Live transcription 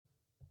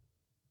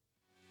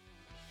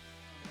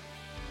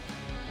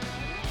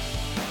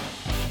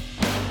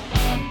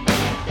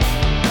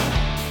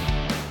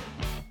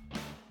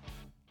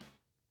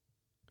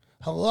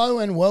Hello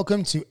and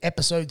welcome to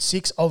episode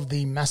 6 of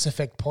the Mass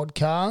Effect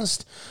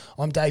podcast.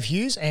 I'm Dave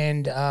Hughes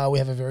and we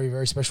have a very,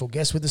 very special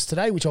guest with us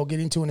today, which I'll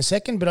get into in a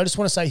second. But I just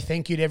want to say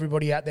thank you to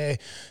everybody out there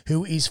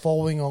who is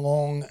following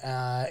along,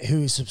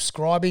 who is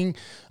subscribing,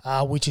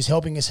 which is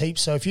helping us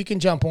heaps. So if you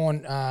can jump on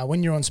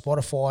when you're on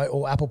Spotify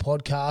or Apple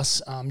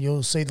Podcasts,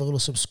 you'll see the little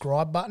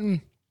subscribe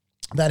button.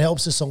 That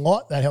helps us a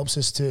lot. That helps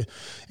us to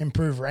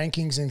improve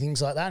rankings and things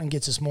like that and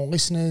gets us more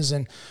listeners.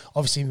 And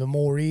obviously the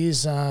more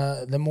ears,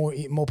 the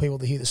more people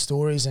to hear the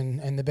stories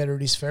and the better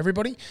it is for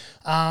everybody.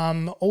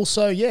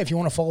 Also, if you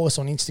want to follow us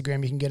on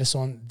Instagram, you can get us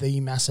on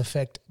the Mass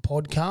Effect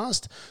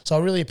podcast. So I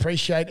really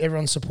appreciate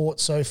everyone's support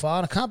so far.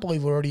 And I can't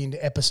believe we're already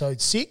into episode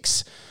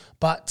 6.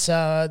 But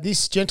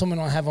this gentleman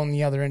I have on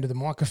the other end of the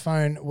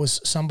microphone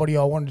was somebody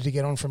I wanted to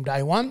get on from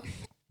day one.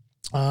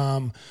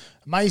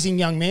 Amazing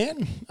young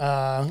man,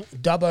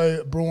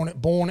 Dubbo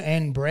born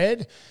and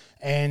bred,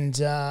 and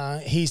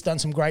he's done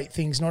some great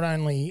things, not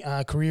only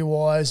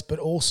career-wise, but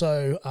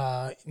also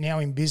now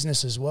in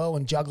business as well,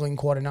 and juggling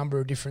quite a number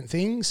of different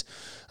things.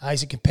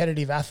 He's a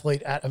competitive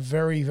athlete at a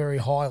very, very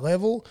high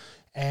level,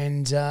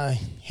 and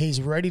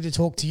he's ready to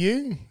talk to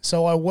you.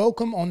 So I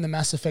welcome on the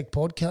Mass Effect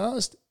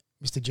podcast,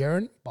 Mr.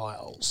 Jerryn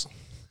Biles.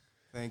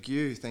 Thank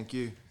you.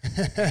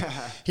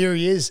 Here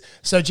he is.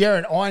 So,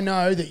 Jerryn, I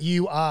know that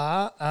you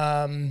are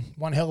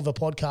one hell of a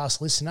podcast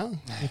listener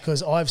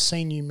because I've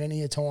seen you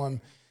many a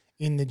time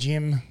in the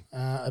gym,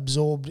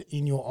 absorbed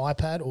in your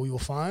iPad or your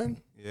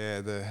phone.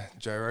 Yeah, the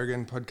Joe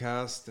Rogan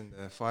podcast and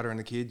the Fighter and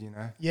the Kid, you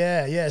know.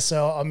 Yeah.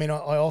 So, I mean,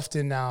 I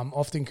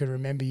often can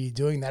remember you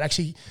doing that.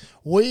 Actually,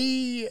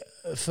 we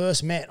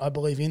first met, I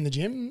believe, in the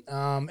gym.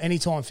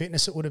 Anytime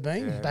Fitness it would have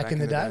been back in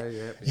the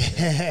day.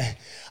 Yeah.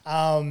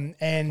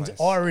 And place.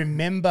 I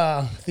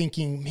remember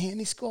thinking, man,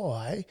 this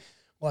guy,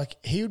 like,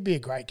 he would be a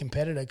great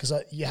competitor because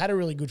you had a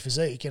really good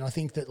physique, and I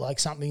think that, like,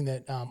 something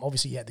that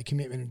obviously you had the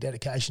commitment and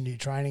dedication to your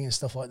training and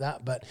stuff like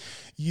that, but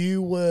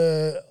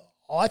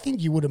I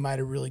think you would have made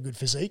a really good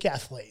physique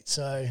athlete.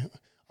 So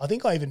I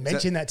think I even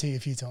mentioned that to you a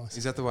few times.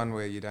 Is that the one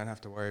where you don't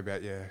have to worry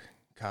about your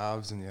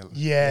calves and your...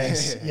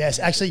 Yes.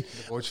 Actually,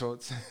 the board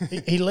shorts.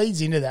 he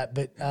leads into that,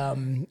 but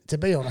to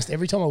be honest,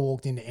 every time I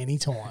walked into any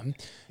time,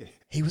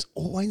 he was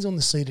always on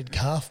the seated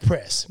calf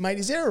press. Mate,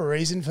 is there a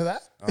reason for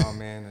that? Oh,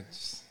 man,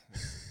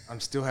 I'm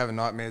still having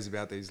nightmares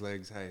about these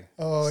legs, hey.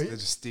 They're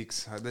just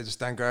sticks. They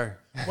just don't grow.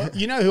 Well,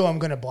 you know who I'm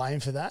going to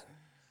blame for that?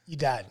 Your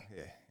dad.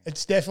 Yeah.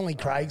 It's definitely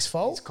Craig's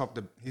fault.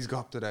 He's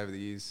copped it over the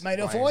years. Mate,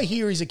 if I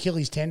hear his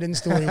Achilles tendon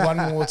story one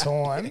more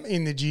time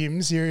in the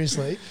gym,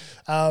 seriously.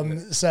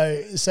 Jerryn,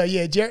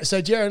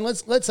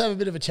 let's have a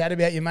bit of a chat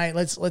about you, mate.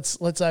 Let's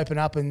open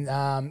up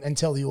and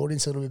tell the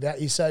audience a little bit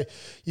about you. So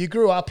you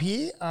grew up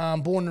here,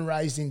 born and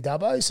raised in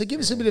Dubbo. So give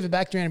us a bit of a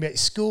background about your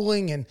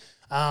schooling and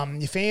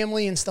your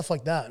family and stuff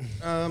like that.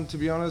 To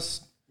be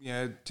honest,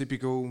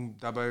 typical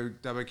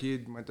Dubbo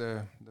kid. Went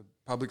to the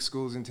public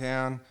schools in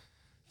town.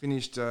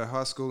 Finished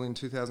high school in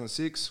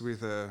 2006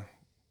 with a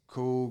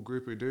cool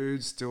group of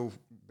dudes, still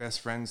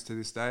best friends to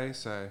this day.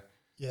 So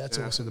that's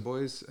awesome. To the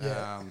boys.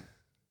 Yeah.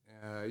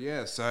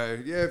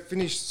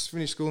 Finished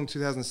school in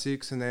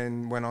 2006 and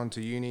then went on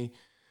to uni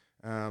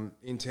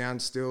in town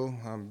still.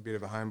 I'm a bit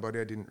of a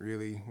homebody. I didn't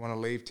really want to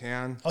leave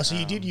town. Oh, so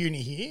you did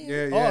uni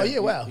here? Yeah. Oh, yeah,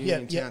 wow.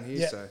 In town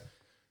here. So,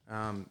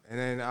 and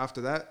then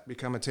after that,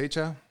 become a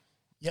teacher.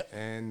 Yep.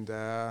 And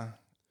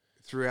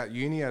throughout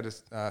uni, I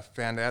just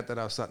found out that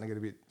I was starting to get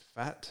a bit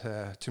fat,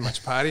 too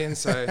much partying.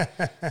 So,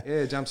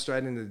 jumped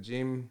straight into the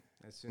gym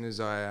as soon as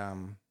I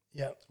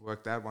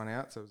worked that one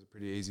out. So it was a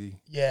pretty easy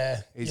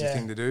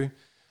thing to do.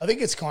 I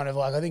think it's kind of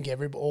like, I think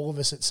all of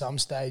us at some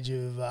stage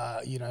of,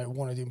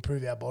 wanted to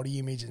improve our body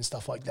image and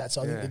stuff like that.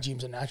 So I think the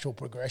gym's a natural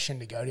progression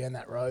to go down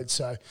that road.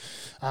 So,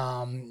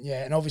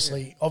 and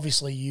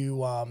obviously you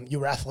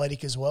were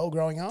athletic as well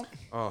growing up.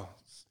 Oh,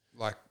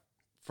 like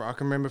I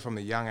can remember from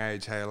a young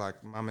age, hey,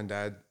 like mum and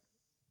dad,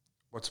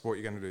 what sport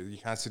you're going to do? You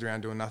can't sit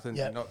around doing nothing.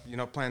 Yep. You're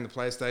not playing the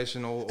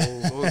PlayStation all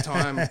the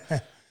time.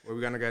 We're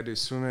going to go do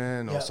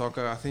swimming or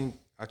soccer. I think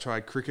I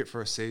tried cricket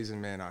for a season,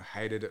 man. I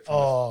hated it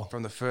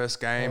from the first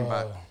game.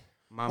 But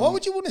mum, why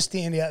would you want to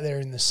stand out there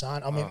in the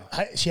sun? I mean,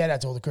 shout out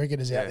to all the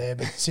cricketers out there,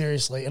 but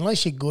seriously,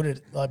 unless you're good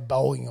at like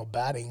bowling or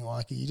batting,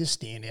 like you just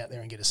stand out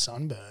there and get a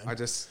sunburn. I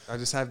just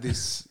have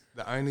this.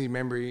 The only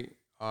memory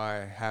I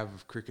have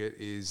of cricket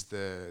is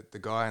the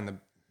guy in the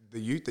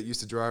ute that used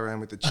to drive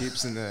around with the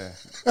chips and the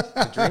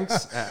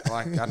drinks at,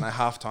 like, I don't know,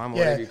 half time or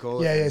whatever you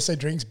call it. Yeah, so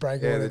drinks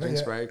break. Yeah, the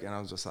drinks break. And I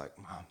was just like,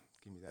 Mum,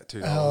 give me that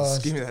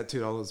 $2. Give me that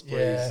 $2,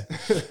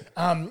 please.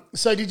 Yeah.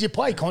 So did you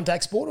play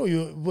contact sport or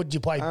would you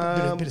play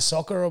a bit of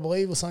soccer, I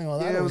believe, or something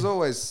like that? Yeah, it was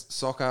always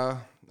soccer.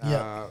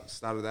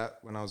 Started that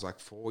when I was like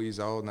 4 years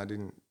old and I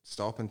didn't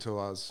stop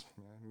until I was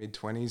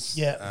mid-20s.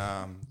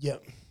 Yeah.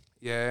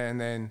 Yeah, and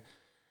then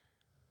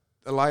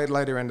the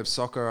later end of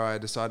soccer, I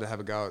decided to have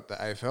a go at the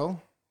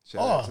AFL.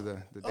 Shout out to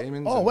the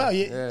Demons. Oh, wow.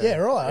 Yeah,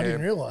 right. I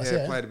didn't realise.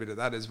 Yeah, played a bit of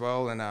that as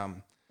well.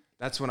 And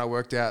that's when I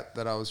worked out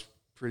that I was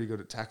pretty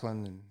good at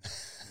tackling and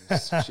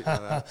shit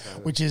like that. So.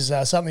 Which is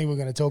something we're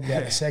going to talk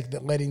about in a sec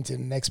that led into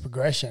the next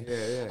progression.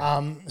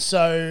 Yeah.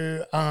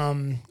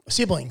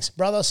 Siblings,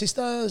 brother,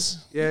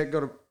 sisters? Yeah,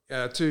 got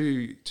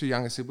two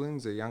younger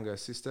siblings, a younger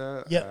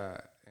sister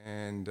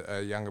and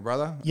a younger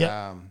brother.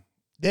 Yeah.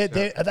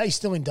 Are they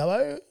still in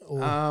Dubbo?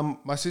 Or?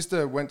 My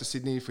sister went to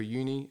Sydney for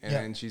uni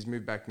and she's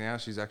moved back now.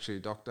 She's actually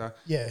a doctor.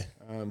 Yeah.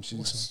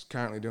 She's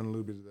currently doing a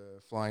little bit of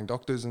the flying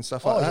doctors and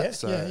stuff like that. Yeah.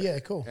 So, yeah,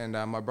 cool. And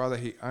my brother,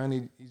 he's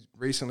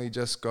recently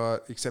just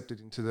got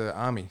accepted into the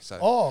army.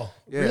 So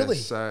really?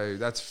 So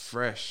that's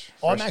fresh.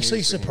 I'm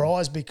actually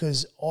surprised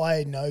because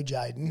I know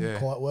Jaden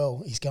quite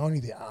well. He's going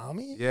to the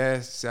army?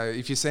 Yeah. So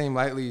if you see him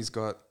lately, he's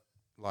got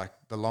like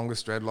the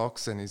longest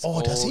dreadlocks and he's all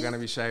going to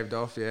be shaved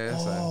off. Yeah.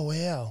 Oh,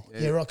 wow.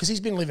 Yeah, right. Because he's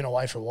been living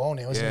away for a while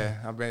now, hasn't he?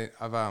 Yeah.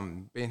 I've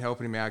been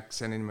helping him out,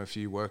 sending him a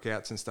few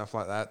workouts and stuff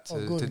like that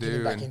to do.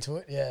 Getting back into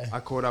it. Yeah. I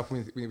caught up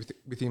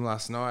with him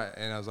last night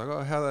and I was like,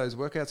 "Oh, how are those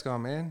workouts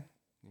going, man?"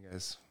 He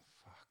goes,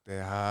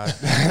 "They're hard.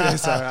 They're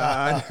so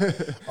hard."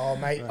 Oh,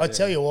 mate, I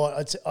tell you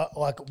what,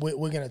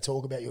 we're going to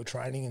talk about your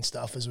training and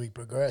stuff as we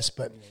progress,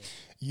 but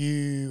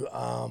you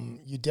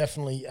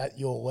definitely at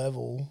your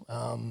level.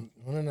 I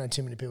don't know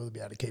too many people to be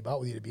able to keep up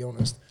with you, to be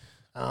honest,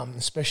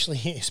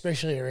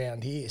 especially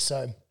around here.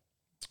 So,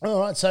 all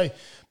right. So,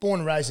 born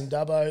and raised in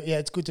Dubbo. Yeah,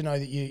 it's good to know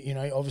that you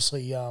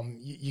obviously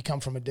you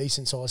come from a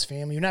decent sized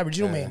family. You're an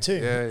Aboriginal man too.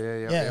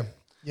 Yeah.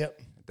 Yep.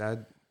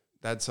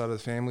 Dad's side of the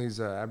family is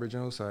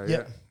Aboriginal, so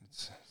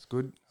it's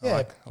good.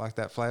 Yeah. I like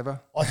that flavour.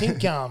 I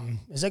think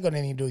has that got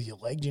anything to do with your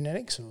leg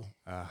genetics or?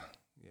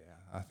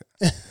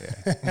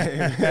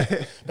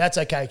 That's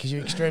okay because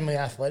you're extremely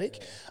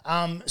athletic.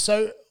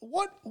 So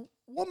what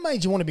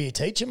made you want to be a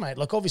teacher, mate?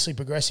 Like obviously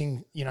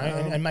progressing,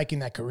 and making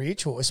that career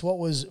choice. What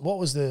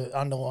was the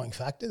underlying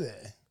factor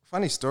there?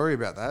 Funny story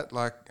about that.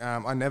 Like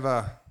I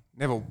never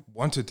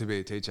wanted to be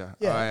a teacher.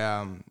 Yeah.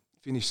 I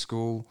finished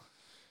school,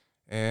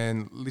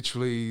 and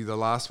literally the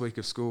last week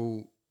of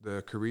school,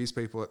 the careers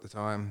people at the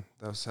time,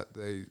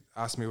 they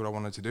asked me what I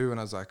wanted to do, and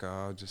I was like,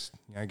 "Oh, just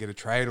get a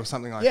trade or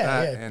something like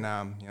that." Yeah.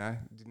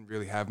 And didn't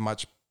really have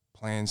much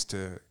plans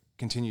to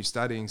continue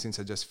studying since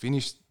I just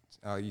finished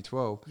year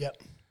 12. Yep.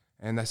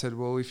 And they said,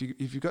 "Well, if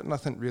you've got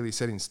nothing really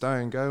set in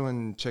stone, go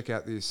and check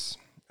out this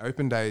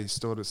open day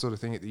sort of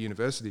thing at the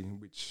university,"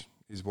 which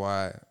is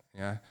why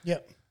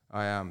Yep.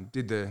 I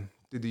did the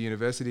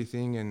university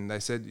thing, and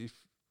they said if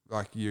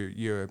like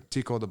you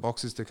tick all the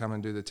boxes to come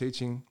and do the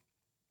teaching.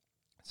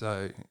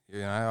 So,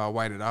 I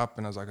waited up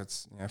and I was like,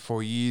 it's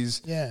 4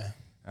 years. Yeah.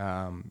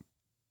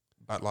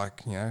 But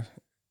like,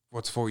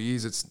 what's 4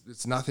 years?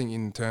 It's nothing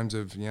in terms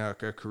of,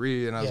 a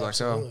career. And I was like,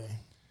 absolutely.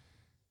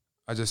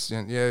 I just,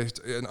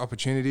 an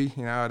opportunity,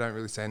 I don't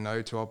really say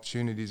no to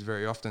opportunities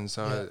very often.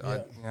 So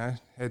I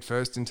head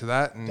first into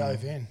that and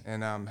dove in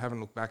and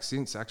haven't looked back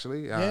since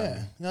actually.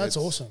 That's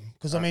awesome.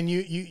 Cause I mean,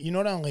 you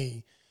not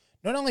only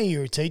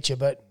you're a teacher,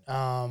 but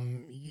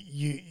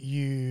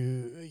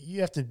you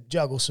have to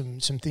juggle some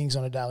things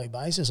on a daily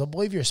basis. I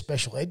believe you're a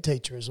special ed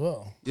teacher as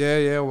well.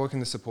 Yeah. I work in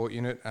the support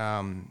unit.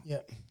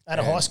 At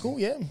a high school,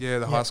 yeah. Yeah,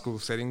 the high school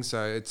setting.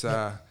 So it's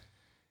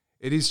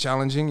it is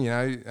challenging.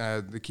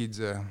 The kids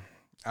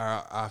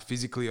are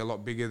physically a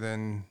lot bigger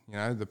than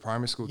the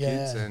primary school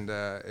kids, and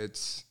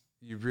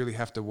you really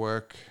have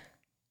to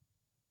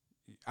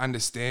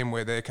understand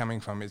where they're coming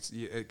from.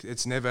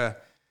 It's never.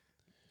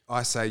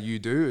 I say you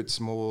do.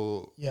 It's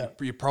more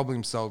you're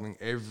problem solving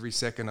every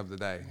second of the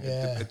day.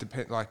 Yeah. It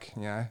depends. Like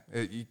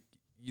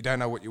you don't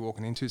know what you're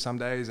walking into some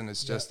days, and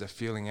it's just a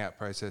feeling out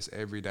process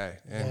every day.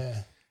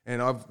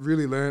 And I've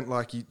really learned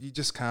like you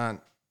just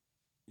can't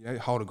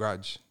hold a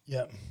grudge.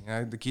 Yeah.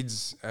 The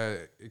kids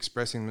are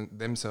expressing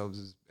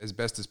themselves as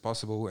best as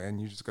possible, and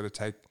you just got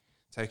to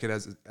take it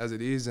as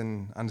it is,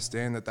 and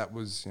understand that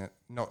was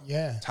not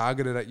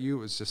targeted at you.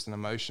 It was just an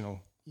emotional.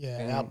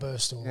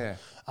 Outburst. Or,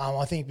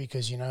 I think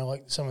because,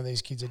 like some of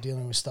these kids are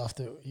dealing with stuff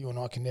that you and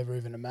I can never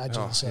even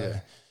imagine.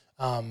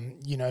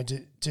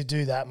 To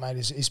do that, mate,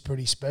 is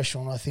pretty special.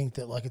 And I think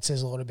that like it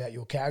says a lot about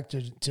your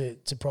character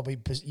to probably,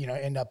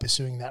 end up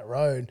pursuing that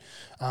road.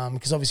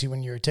 Because obviously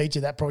when you're a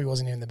teacher, that probably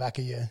wasn't in the back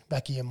of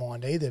your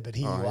mind either, but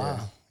here you are.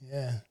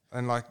 Yeah.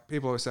 And like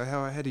people always say,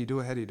 how do you do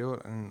it? How do you do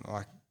it? And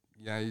like,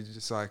 you're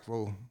just like,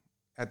 well,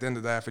 at the end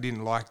of the day, if I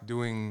didn't like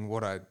doing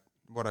what I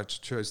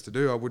chose to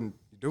do, I wouldn't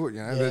do it.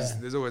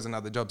 There's always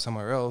another job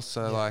somewhere else.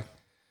 So like,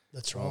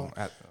 that's right.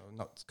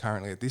 Not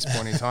currently at this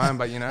point in time,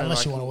 but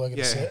unless you want to work at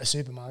a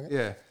supermarket.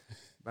 Yeah,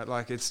 but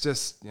like it's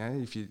just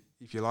if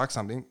you like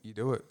something, you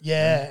do it.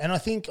 Yeah, and I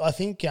think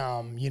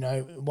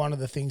one of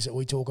the things that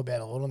we talk about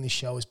a lot on this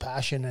show is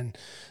passion, and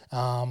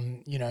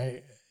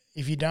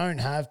if you don't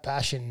have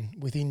passion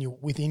within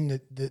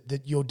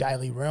your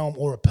daily realm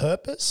or a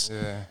purpose,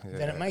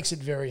 then it makes it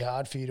very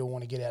hard for you to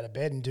want to get out of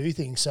bed and do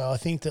things. So I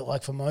think that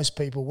like for most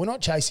people, we're not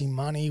chasing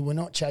money, we're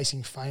not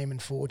chasing fame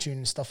and fortune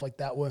and stuff like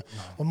that. We're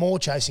more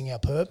chasing our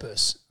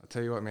purpose. I'll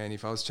tell you what, man,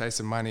 if I was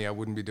chasing money, I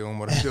wouldn't be doing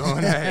what I'm doing.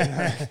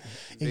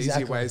 Exactly.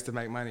 Easy ways to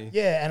make money.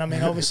 Yeah, and I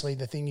mean, obviously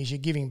the thing is you're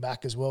giving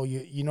back as well.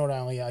 You not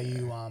only are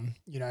you,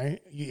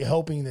 you're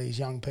helping these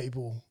young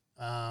people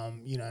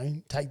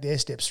take their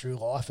steps through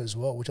life as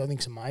well, which I think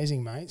is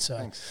amazing, mate. So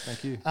thanks,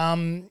 thank you.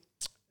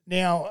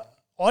 Now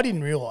I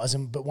didn't realise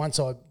them, but once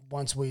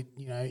we,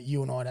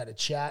 you and I had a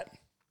chat,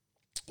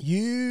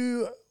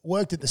 you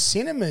worked at the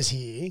cinemas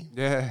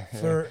here,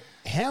 for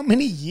how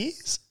many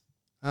years?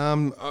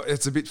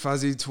 It's a bit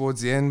fuzzy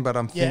towards the end, but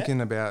I'm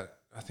thinking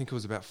I think it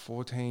was about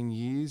 14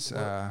 years.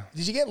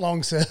 Did you get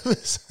long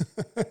service?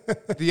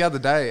 The other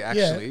day,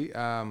 actually,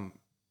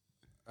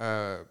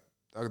 the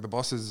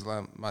bosses,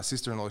 my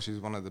sister-in-law, she's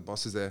one of the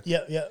bosses there.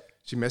 Yeah.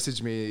 She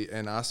messaged me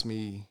and asked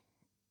me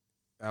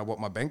what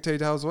my bank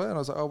details were, and I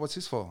was like, "Oh, what's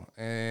this for?"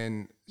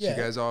 And she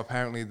goes, "Oh,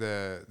 apparently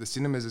the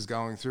cinemas is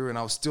going through," and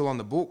I was still on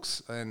the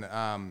books, and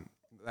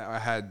I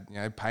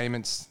had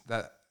payments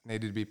that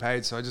needed to be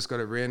paid, so I just got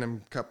a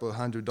random couple of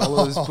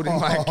 $100 put in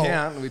my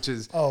account, which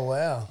is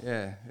wow,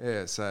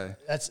 yeah. So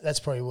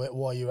that's probably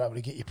why you were able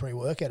to get your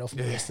pre-workout off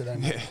me yesterday.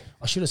 Mate. Yeah.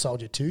 I should have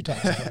sold you 2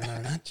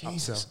 times.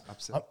 Jesus,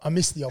 I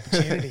missed the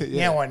opportunity.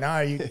 Now I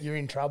know you're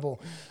in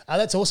trouble.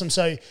 That's awesome.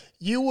 So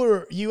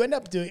you end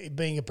up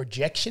being a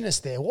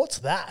projectionist there. What's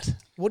that?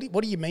 What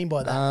do you mean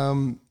by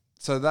that?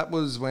 So that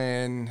was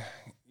when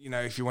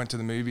if you went to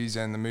the movies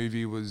and the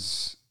movie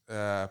was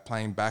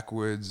playing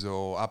backwards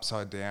or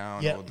upside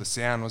down, or the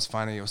sound was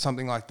funny or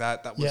something like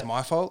that, that was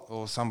my fault,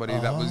 or somebody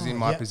that was in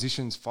my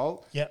position's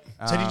fault. Yep.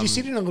 So did you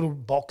sit in a little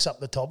box up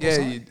the top? Yeah,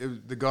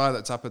 the guy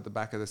that's up at the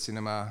back of the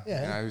cinema,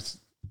 was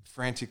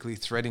frantically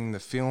threading the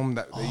film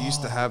that they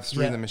used to have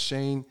through the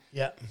machine.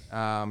 Yeah.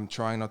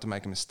 Trying not to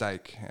make a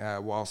mistake,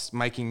 whilst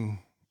making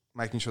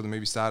sure the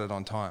movie started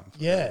on time.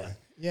 Yeah.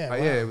 But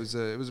it was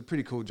a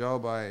pretty cool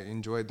job. I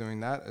enjoyed doing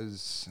that. It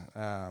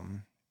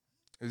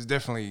was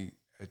definitely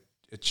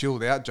a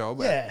chilled out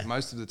job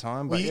most of the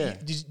time. But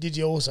did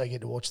you also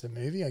get to watch the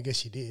movie? I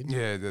guess you did.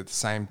 Yeah, the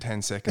same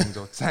 10 seconds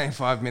or same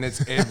 5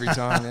 minutes every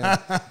time.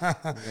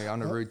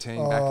 On a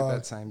routine back at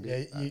that same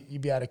bit. Yeah,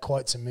 you'd be able to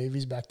quote some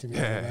movies back to me,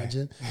 I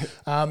imagine.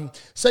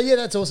 So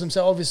that's awesome.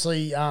 So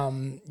obviously,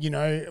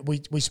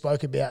 we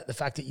spoke about the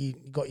fact that you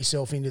got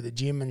yourself into the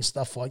gym and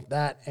stuff like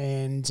that,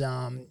 and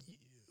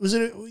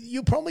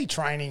you're probably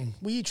training?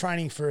 Were you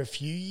training for a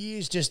few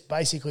years, just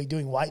basically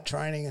doing weight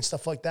training and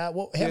stuff like that?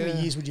 How many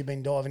years would you have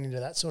been diving into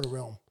that sort of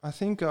realm? I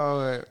think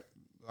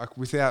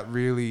without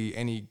really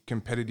any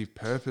competitive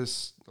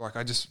purpose,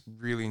 I just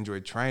really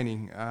enjoyed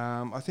training.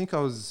 I think I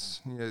was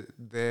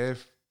there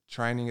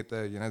training at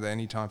the the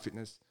Anytime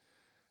Fitness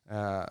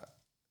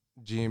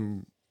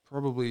gym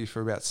probably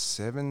for about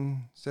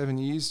seven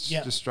years,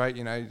 just straight.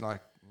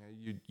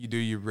 You do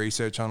your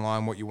research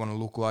online, what you want to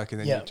look like, and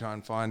then you try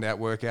and find out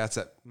workouts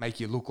that make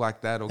you look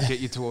like that or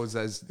get you towards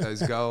those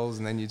goals,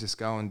 and then you just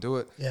go and do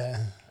it.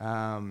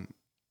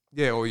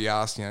 Or you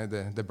ask,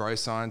 the bro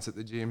science at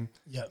the gym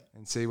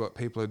and see what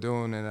people are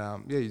doing,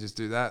 and you just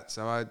do that.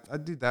 So I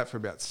did that for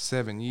about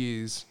 7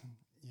 years.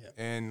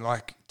 And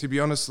to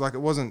be honest,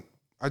 it wasn't,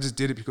 I just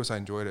did it because I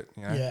enjoyed it,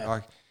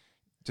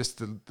 just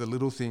the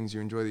little things. You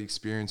enjoy the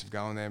experience of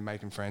going there,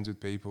 making friends with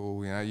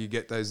people. You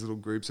get those little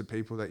groups of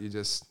people that you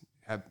just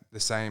have the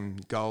same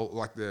goal,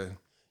 have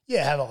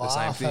a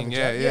laugh, same thing,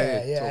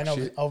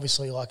 and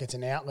obviously, it's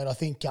an outlet. I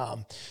think,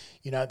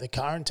 at the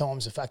current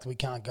times, the fact that we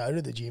can't go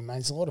to the gym, man,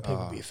 there's a lot of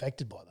people be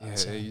affected by that.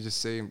 So. You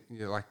just see,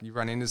 you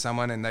run into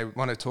someone and they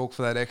want to talk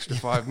for that extra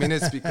 5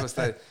 minutes because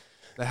they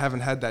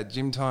haven't had that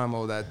gym time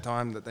or that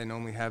time that they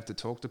normally have to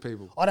talk to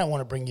people. I don't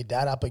want to bring your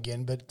dad up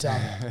again, but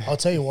I'll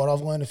tell you what,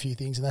 I've learned a few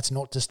things, and that's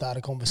not to start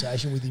a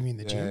conversation with him in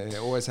the gym. Yeah,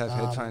 always have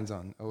headphones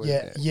on. Always,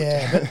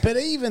 but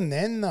even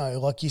then,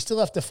 though, you still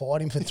have to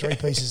fight him for 3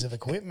 pieces of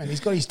equipment. He's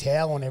got his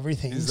towel and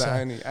everything. He's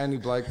the only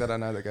bloke that I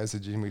know that goes to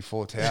the gym with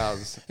 4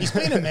 towels. He's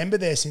been a member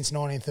there since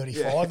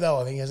 1935, though,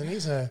 I think, hasn't he?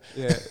 So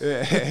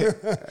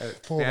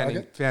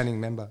founding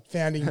member.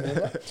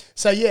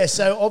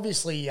 So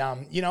obviously,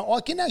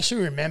 I can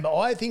actually remember.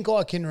 I think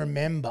I can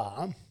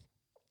remember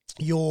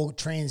your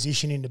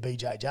transition into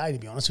BJJ, to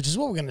be honest, which is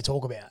what we're going to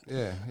talk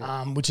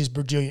about. Which is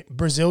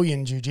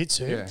Brazilian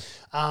Jiu-Jitsu.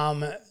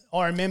 I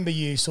remember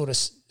you sort of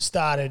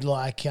started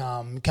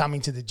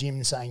coming to the gym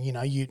and saying,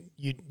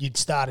 you'd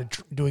started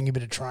doing a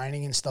bit of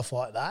training and stuff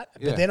like that.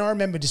 But then I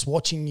remember just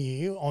watching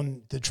you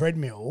on the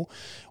treadmill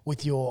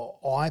with your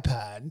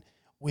iPad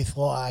with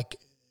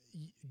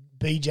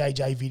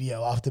BJJ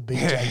video after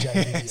BJJ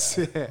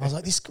video. I was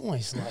like, this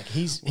guy's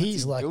he's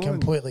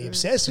completely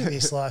obsessed with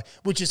this,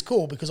 which is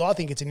cool because I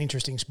think it's an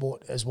interesting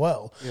sport as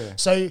well.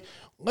 So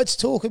let's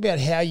talk about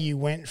how you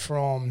went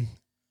from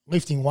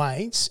lifting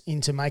weights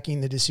into making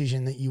the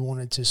decision that you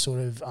wanted to sort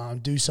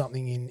of do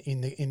something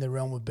in the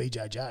realm of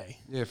BJJ.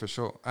 Yeah, for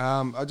sure.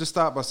 I'll just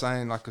start by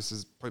saying,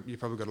 because you've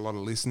probably got a lot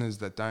of listeners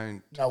that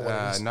don't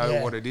know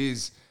what it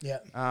is. Yeah.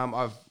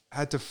 I've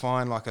had to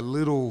find a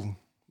little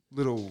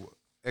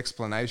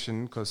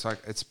explanation because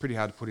it's pretty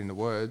hard to put into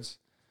words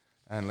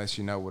unless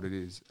you know what it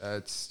is.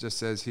 It just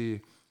says here,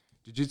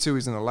 Jiu-Jitsu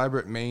is an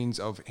elaborate means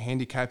of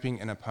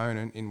handicapping an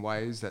opponent in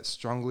ways that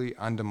strongly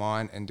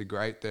undermine and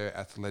degrade their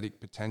athletic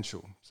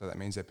potential. So that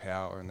means their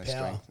power and their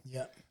strength.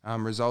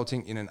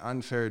 Resulting in an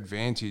unfair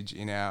advantage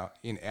in our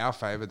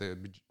favour, the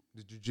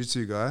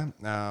Jiu-Jitsu guy,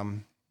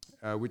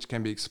 which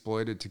can be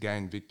exploited to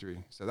gain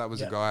victory. So that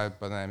was a guy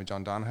by the name of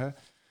John Danaher.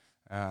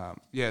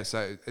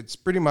 So it's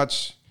pretty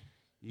much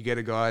you get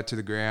a guy to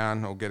the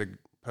ground or get a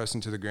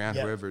person to the ground,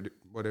 whoever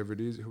it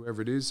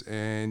is,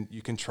 and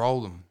you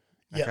control them.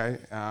 Okay,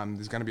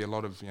 there's going to be a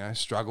lot of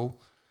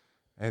struggle,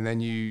 and then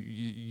you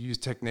use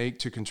technique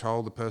to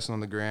control the person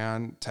on the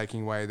ground,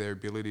 taking away their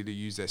ability to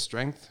use their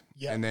strength.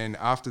 And then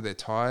after they're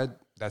tired,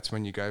 that's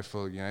when you go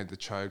for the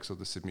chokes or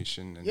the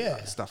submission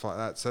and stuff like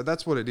that. So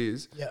that's what it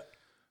is.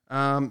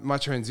 My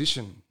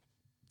transition,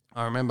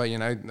 I remember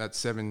that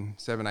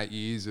 7-8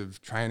 years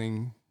of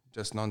training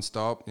just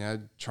non-stop,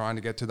 trying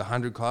to get to the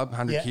 100 club,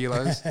 100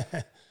 kilos.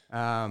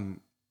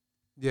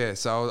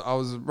 So I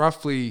was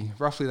roughly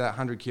that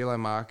 100 kilo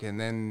mark, and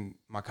then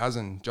my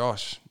cousin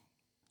Josh,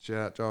 shout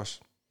out Josh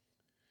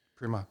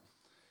Primer,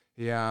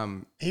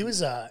 he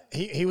was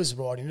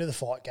right into the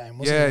fight game,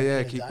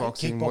 wasn't he?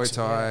 Kickboxing, Muay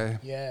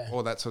Thai,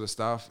 all that sort of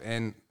stuff.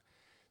 And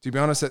to be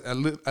honest,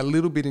 a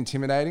little bit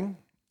intimidating.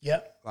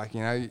 Like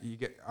you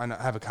get. I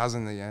have a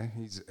cousin that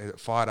he's a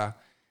fighter,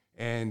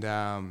 and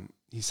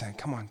he's saying,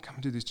 come on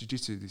do this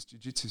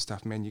jiu-jitsu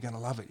stuff, man. You're gonna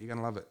love it. And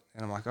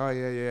I'm like, oh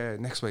yeah,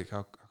 next week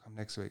I'll come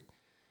next week.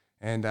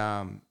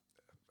 And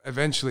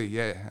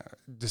eventually,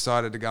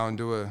 decided to go and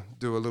do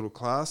a little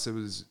class. It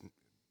was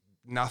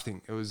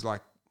nothing. It was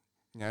like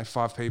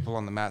 5 people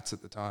on the mats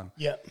at the time.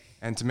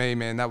 And to me,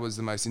 man, that was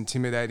the most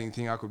intimidating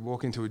thing. I could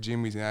walk into a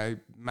gym with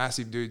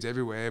massive dudes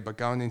everywhere, but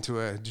going into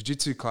a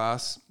jiu-jitsu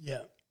class,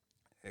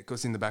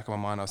 because in the back of my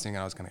mind I was thinking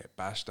I was going to get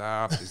bashed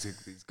up.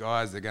 These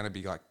guys, they're going to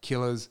be like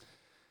killers.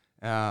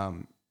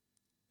 I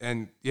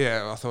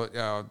thought,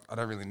 I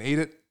don't really need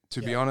it.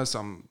 To be honest,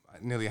 I'm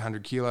nearly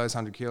 100 kilos.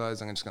 I'm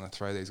just going to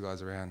throw these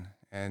guys around.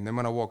 And then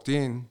when I walked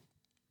in,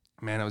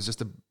 man, it was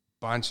just a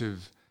bunch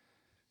of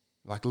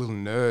like little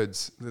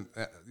nerds.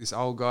 This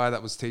old guy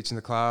that was teaching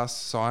the class,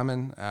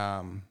 Simon,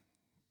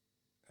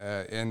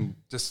 and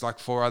just like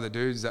 4 other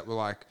dudes that were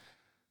like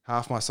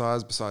half my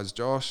size besides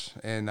Josh.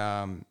 And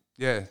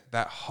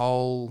that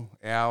whole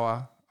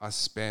hour I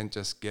spent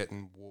just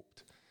getting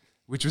whooped,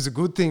 which was a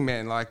good thing,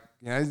 man. Like,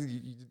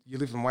 you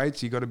lift in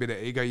weights, you got a bit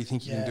of ego, you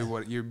think you can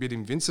do you're a bit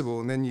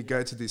invincible, and then you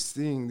go to this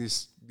thing,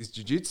 this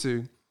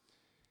jiu-jitsu,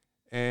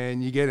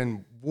 and you're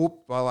getting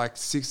whooped by like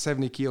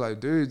 70 kilo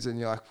dudes, and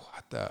you're like,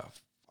 what the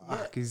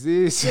fuck is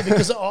this? Yeah,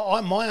 because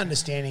my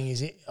understanding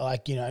is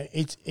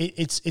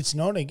it's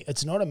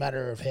not a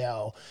matter of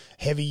how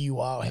heavy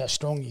you are, or how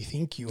strong you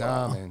think you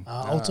are. Man,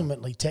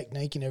 ultimately,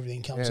 technique and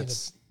everything comes into.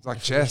 It's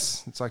like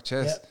chess. It's like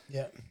chess.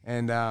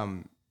 And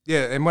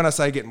and when I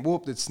say getting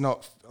whooped, it's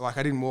not like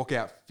I didn't walk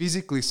out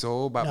physically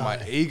sore, but my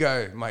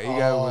ego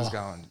was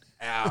going,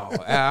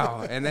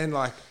 ow. And then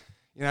like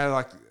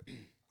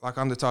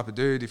I'm the type of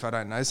dude, if I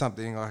don't know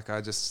something, like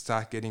I just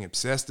start getting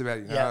obsessed about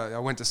it. I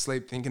went to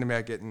sleep thinking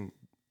about getting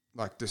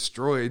like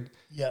destroyed.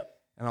 And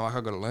I'm like,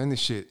 I got to learn this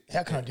shit.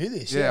 How can I do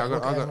this? How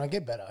can I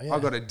get better? I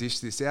got to dish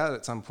this out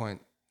at some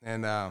point.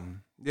 And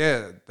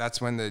that's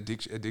when the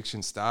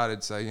addiction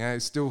started. So,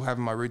 still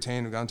having my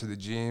routine of going to the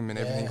gym and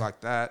everything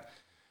like that.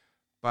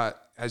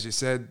 But as you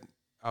said,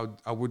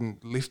 I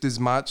wouldn't lift as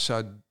much.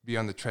 I'd be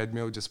on the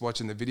treadmill just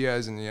watching the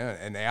videos, and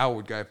an hour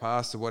would go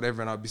past or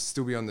whatever, and I'd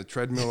still be on the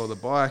treadmill or the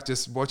bike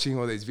just watching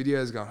all these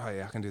videos going, oh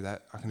yeah, I can do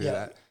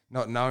that.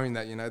 Not knowing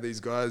that, these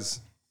guys,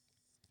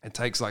 it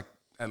takes like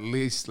at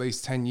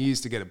least 10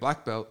 years to get a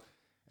black belt.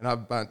 And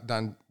I've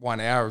done 1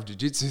 hour of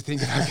jiu-jitsu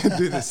thinking I can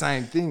do the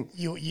same thing. At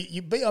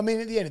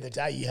the end of the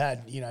day, you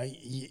had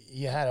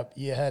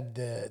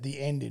the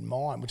end in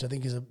mind, which I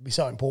think is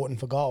so important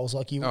for goals.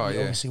 Like you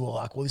obviously were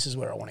like, well, this is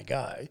where I want to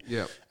go.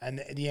 Yeah.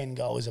 And the end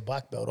goal is a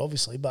black belt,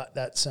 obviously, but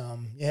that's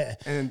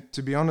And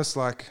to be honest,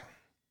 like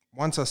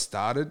once I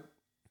started,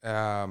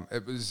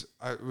 it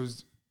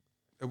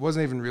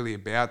wasn't even really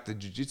about the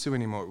jiu-jitsu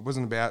anymore. It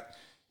wasn't about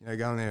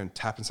going there and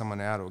tapping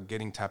someone out or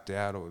getting tapped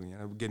out or,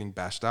 getting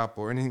bashed up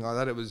or anything like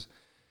that.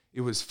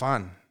 It was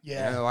fun.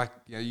 Yeah.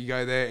 You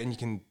go there and you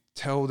can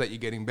tell that you're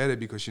getting better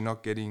because you're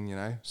not getting,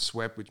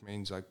 swept, which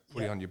means like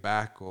putting on your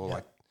back or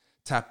like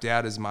tapped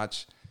out as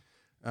much.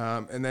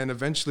 And then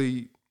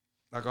eventually,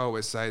 like I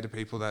always say to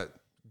people that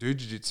do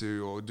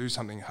jiu-jitsu or do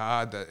something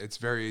hard, that it's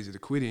very easy to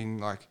quit in.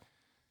 Like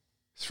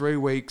 3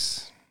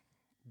 weeks,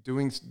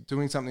 doing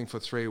something for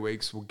 3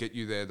 weeks will get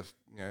you there,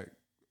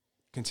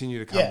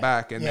 continue to come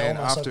back, and then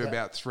after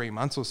about 3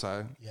 months or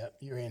so,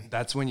 you're in.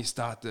 That's when you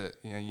start to,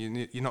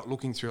 you're not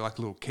looking through like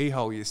a little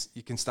keyhole. You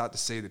can start to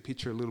see the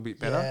picture a little bit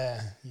better.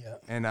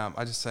 And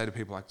I just say to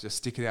people, like, just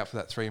stick it out for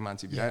that 3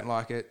 months. If you don't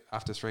like it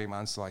after 3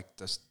 months, like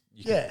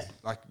you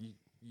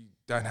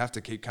don't have to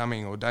keep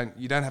coming, or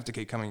you don't have to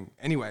keep coming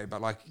anyway.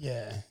 But like,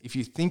 if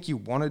you think you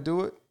want to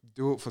do it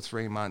for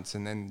 3 months,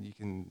 and then you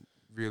can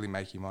really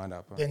make your mind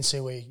up. Right? Then see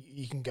where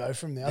you can go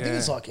from there. I think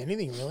it's like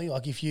anything really.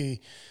 Like if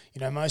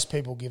most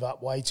people give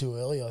up way too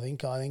early. I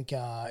think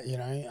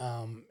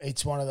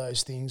it's one of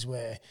those things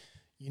where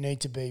you need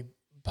to be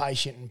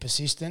patient and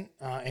persistent.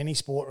 Any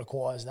sport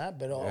requires that,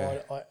 but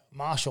I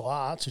martial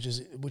arts,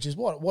 which is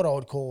what I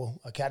would call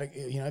a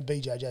category,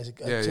 BJJ is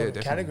a sort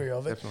of category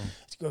of it. Definitely.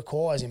 It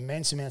requires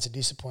immense amounts of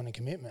discipline and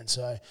commitment.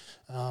 So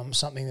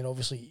something that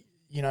obviously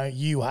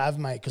you have,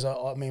 mate, because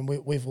I mean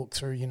we've looked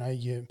through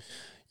you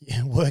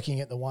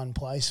working at the one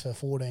place for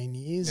 14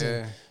 years.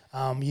 Yeah.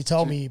 And, you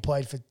told me you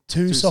played for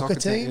two soccer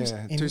teams.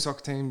 Yeah, two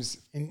soccer teams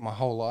in my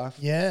whole life.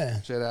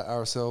 Yeah. Shout out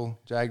RSL,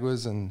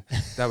 Jaguars and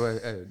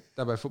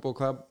Dubbo Football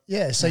Club.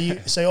 Yeah, so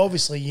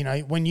obviously,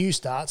 when you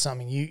start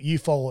something, you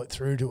follow it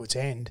through to its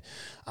end,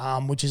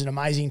 which is an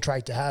amazing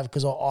trait to have,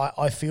 because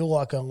I feel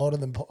like a lot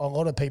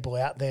of people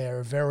out there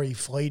are very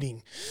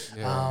fleeting.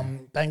 Yeah.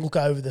 They look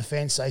over the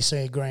fence, they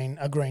see a green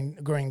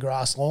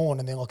grass lawn,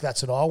 and they're like,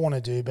 that's what I want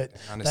to do, but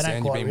I understand they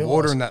don't quite you've been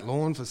watering that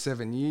lawn for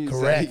 7 years.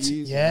 Correct. 8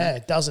 years. Yeah,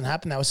 it doesn't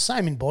happen. That was the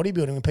same in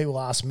bodybuilding. When people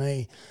ask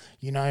me,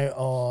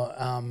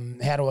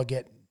 how do I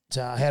get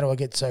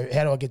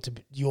to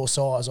your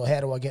size, or how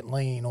do I get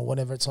lean, or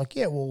whatever? It's like,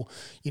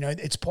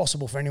 it's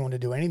possible for anyone to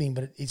do anything,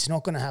 but it's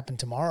not going to happen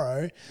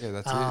tomorrow. Yeah,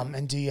 that's it.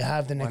 And do you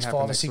have the next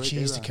 5 or 6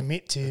 years to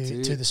commit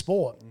to the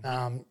sport?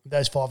 Mm-hmm.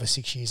 Those 5 or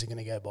 6 years are going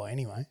to go by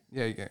anyway.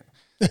 Yeah, yeah.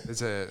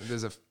 There's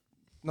a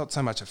not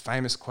so much a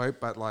famous quote,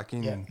 but like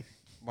in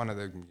one of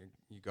the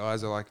you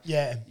guys are like,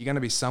 you're going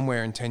to be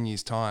somewhere in 10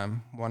 years'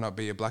 time. Why not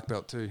be a black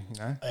belt too,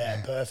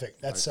 Yeah,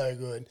 perfect. That's so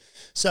good.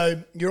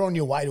 So you're on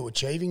your way to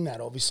achieving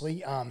that,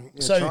 obviously.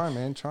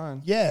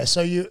 Trying. Yeah,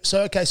 so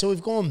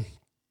we've gone.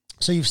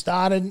 So you've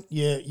started,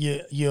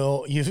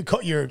 you've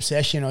got your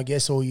obsession, I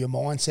guess, or your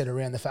mindset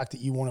around the fact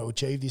that you want to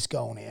achieve this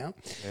goal now.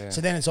 Yeah.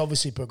 So then it's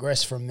obviously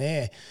progressed from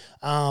there.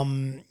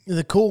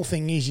 The cool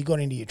thing is you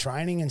got into your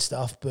training and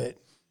stuff, but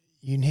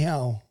you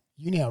now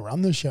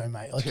run the show,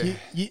 mate. Like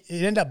it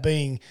ended up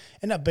being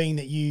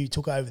that you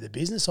took over the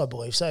business, I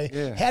believe. So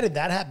how did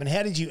that happen?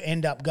 How did you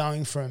end up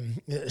going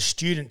from a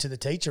student to the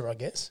teacher, I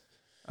guess?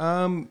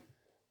 To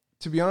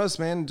be honest,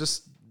 man,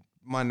 just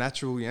my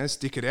natural,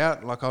 stick it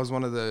out. Like I was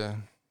one of the,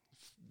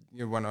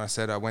 when I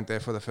said I went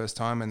there for the first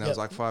time and there was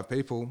like 5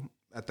 people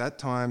at that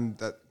time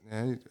that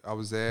I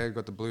was there,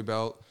 got the blue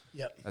belt.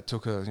 Yep. That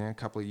took a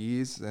couple of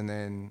years, and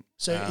then.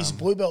 So is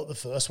blue belt the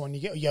first one you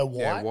get? You go white?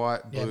 Yeah,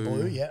 white,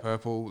 blue,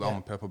 purple. Yeah. I'm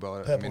a purple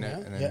belt purple at a minute,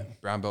 now. and then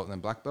brown belt and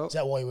then black belt. Is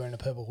that why you're wearing a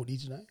purple hoodie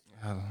today?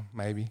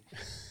 Maybe.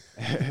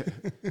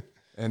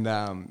 And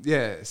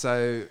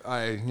so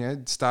I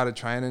started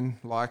training,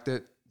 liked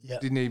it.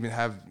 Yep. Didn't even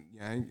have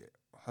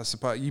I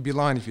suppose you'd be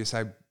lying if you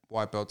say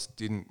white belts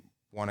didn't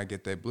want to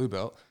get their blue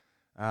belt,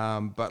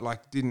 but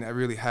like didn't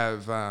really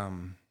have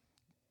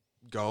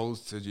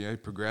goals to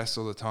progress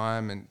all the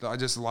time, and I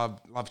just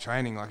loved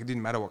training. Like it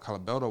didn't matter what color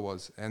belt I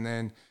was, and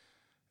then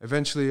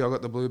eventually I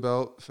got the blue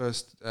belt,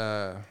 first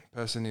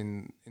person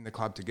in the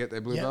club to get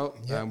their blue belt,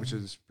 which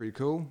was pretty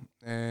cool.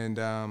 And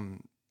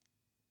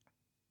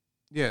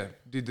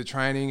did the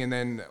training, and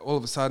then all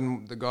of a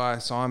sudden the guy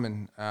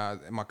Simon,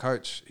 my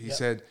coach, he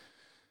said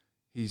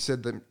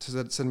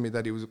to me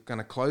that he was going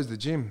to close the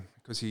gym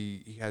because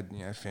he had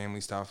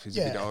family stuff. He's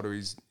a bit older.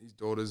 His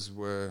daughters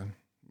were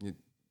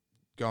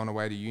going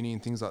away to uni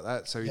and things like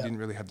that, so he didn't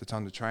really have the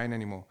time to train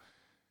anymore.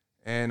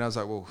 And I was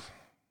like, well,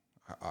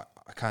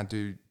 I can't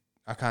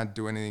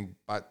do anything,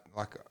 but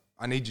like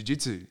I need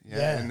jiu-jitsu.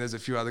 And there's a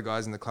few other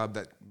guys in the club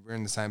that were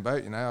in the same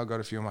boat. I got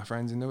a few of my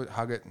friends into it,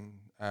 Hug It and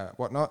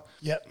whatnot.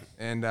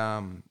 And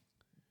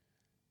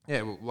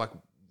like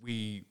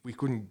we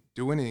couldn't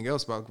do anything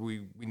else, but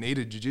we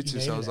needed jiu-jitsu.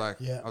 So I was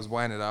like, I was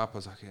weighing it up. I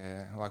was like,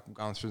 like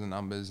going through the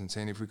numbers and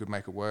seeing if we could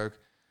make it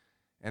work.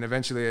 And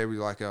eventually we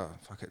were like, oh,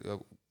 fuck it.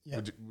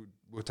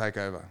 We'll take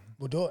over.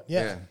 We'll do it.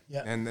 Yeah.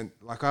 And then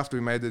like after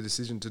we made the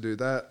decision to do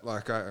that,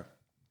 like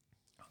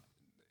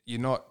you're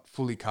not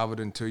fully covered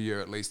until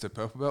you're at least a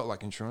purple belt,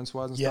 like insurance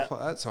wise and stuff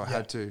like that. So I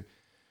had to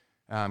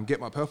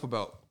get my purple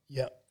belt.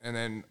 And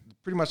then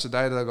pretty much the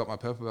day that I got my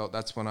purple belt,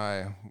 that's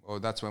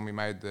when we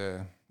made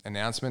the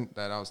announcement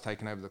that I was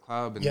taking over the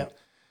club.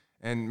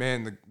 And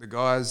man, the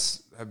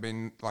guys have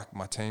been like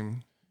my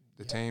team.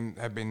 The team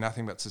have been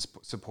nothing but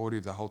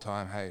supportive the whole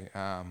time. Hey,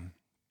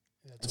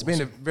 it's been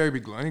a very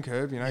big learning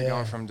curve,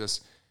 going from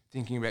just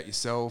thinking about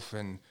yourself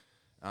and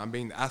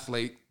being the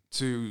athlete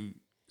to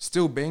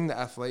still being the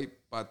athlete,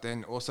 but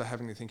then also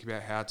having to think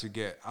about how to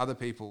get other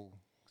people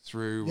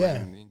through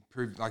and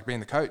improve, like being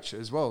the coach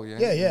as well.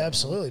 Yeah,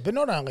 absolutely. But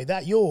not only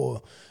that,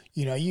 you're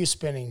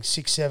spending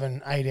 6,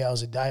 7, 8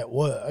 hours a day at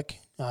work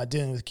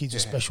dealing with kids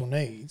with special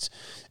needs,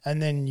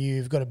 and then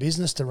you've got a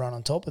business to run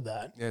on top of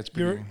that. Yeah, it's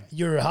pretty.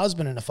 You're a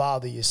husband and a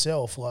father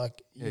yourself.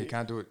 Like you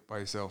can't do it by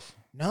yourself.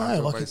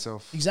 No, like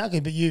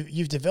exactly. But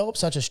you've developed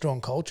such a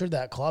strong culture at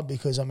that club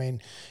because I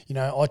mean,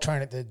 I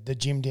train at the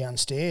gym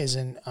downstairs,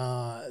 and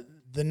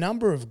the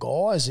number of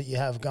guys that you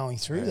have going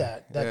through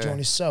that joint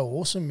is so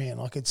awesome, man.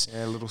 Like it's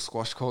a little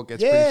squash court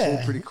gets pretty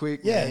full pretty quick.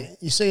 Yeah, man.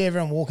 You see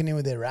everyone walking in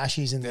with their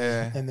rashies and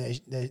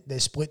their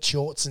split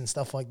shorts and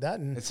stuff like that.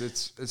 And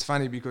it's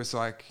funny because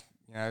like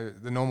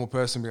the normal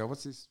person be like,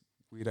 what's this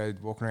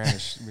weirdo walking around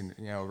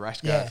a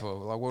rash guard for?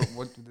 Like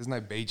what? There's no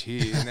beach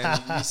here. And then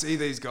you see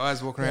these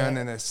guys walking around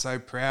and they're so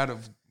proud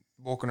of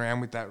walking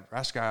around with that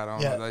rash guard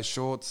on, or those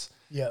shorts.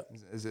 Yeah,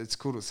 it's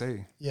cool to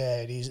see.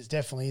 Yeah, it is. It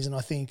definitely is. And I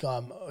think,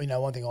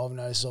 one thing I've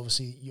noticed is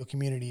obviously your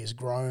community has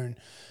grown,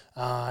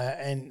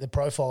 and the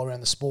profile around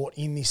the sport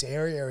in this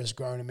area has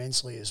grown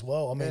immensely as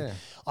well.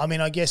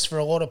 I guess for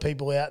a lot of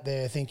people out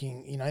there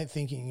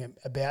thinking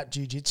about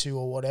jiu-jitsu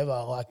or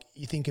whatever, like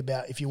you think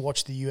about if you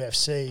watch the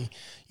UFC,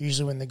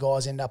 usually when the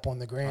guys end up on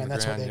the ground,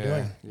 that's what they're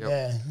doing. Yep.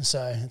 Yeah,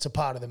 so it's a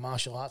part of the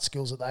martial arts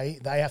skills that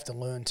they have to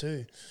learn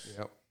too.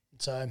 Yep.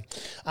 So,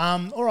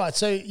 all right.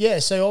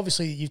 So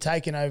obviously you've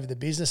taken over the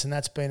business, and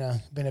that's been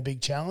a big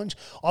challenge.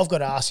 I've got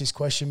to ask this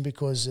question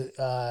because,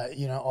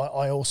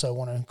 I also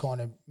want to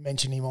kind of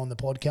mention him on the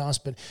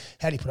podcast. But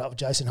how do you put up with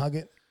Jason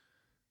Huggett?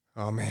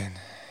 Oh man,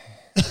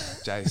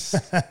 Jace.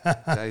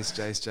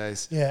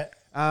 Jace. Yeah.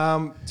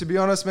 To be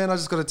honest, man, I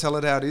just got to tell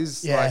it how it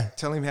is. Yeah. Like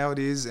tell him how it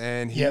is,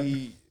 and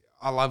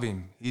I love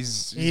him.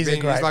 He's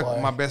like bloke.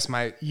 my best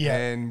mate. Yeah.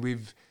 And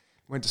we've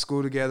went to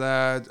school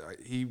together.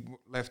 He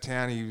left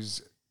town. He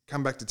was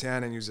come back to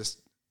town, and he was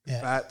just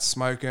fat,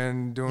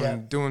 smoking,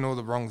 doing all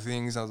the wrong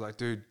things. I was like,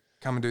 dude,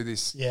 come and do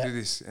this, do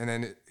this. And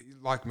then,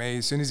 like me,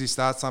 as soon as he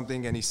starts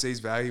something and he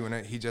sees value in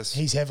it,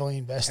 he's heavily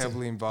invested,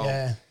 heavily involved.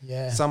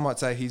 Yeah. Some might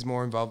say he's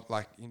more involved,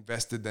 like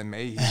invested than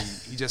me.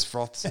 He just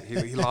froths.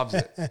 He loves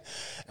it.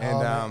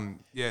 And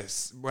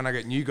yes, when I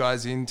get new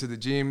guys into the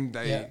gym,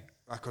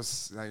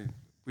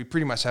 we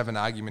pretty much have an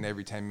argument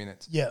every 10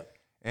 minutes. Yeah.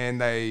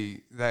 And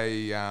they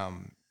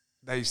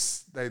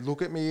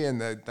look at me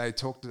and they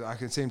talk to. I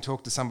can see him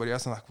talk to somebody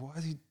else. I'm like, why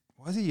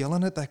is he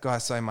yelling at that guy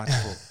so much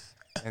for?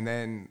 And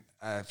then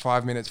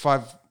 5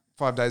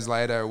 days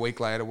later, a week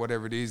later,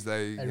 whatever it is,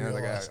 they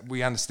go,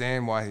 we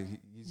understand why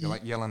he's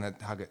like yelling at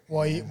Huggett.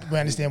 We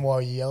understand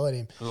why you yell at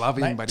him. Love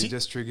him, but he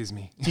just triggers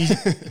me.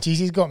 Geez,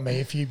 he's got me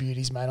a few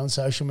beauties, mate, on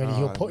social media.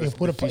 He'll put a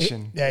post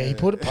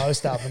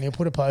up, and he'll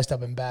put a post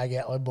up and bag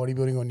out like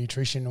bodybuilding or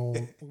nutrition or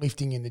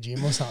lifting in the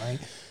gym or something.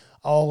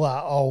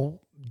 I'll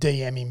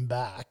DM him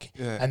back,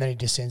 and then he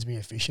just sends me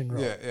a fishing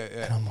rod.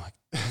 Yeah. And I'm like,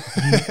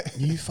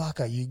 you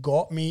fucker, you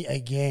got me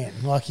again.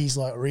 Like he's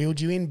like reeled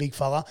you in, big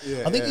fella.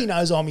 I think he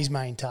knows I'm his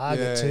main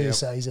target too.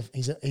 So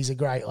he's a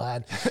great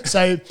lad.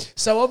 So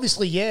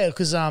obviously,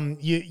 because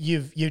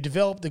you've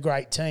developed a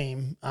great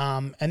team,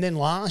 and then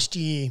last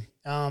year.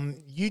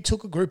 You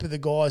took a group of the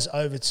guys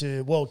over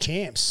to World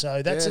Champs,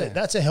 so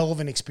that's a hell of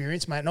an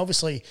experience, mate. And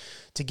obviously,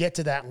 to get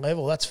to that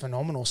level, that's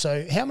phenomenal.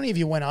 So, how many of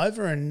you went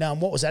over, and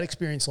what was that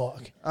experience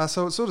like?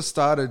 So it sort of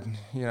started,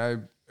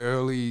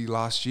 early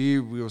last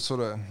year. We were sort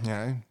of,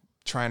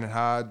 training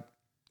hard,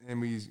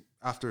 and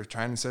after a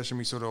training session,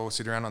 we sort of all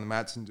sit around on the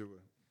mats and do a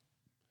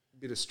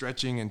bit of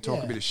stretching and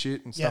talk a bit of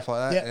shit and stuff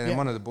like that. And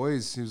one of the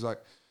boys, he was like,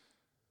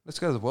 "Let's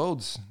go to the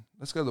Worlds.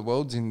 Let's go to the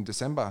Worlds in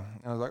December."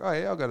 And I was like, "Oh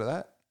yeah, I'll go to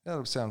that.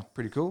 That'll sound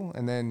pretty cool."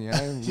 And then, we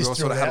all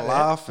sort of had a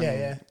laugh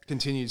and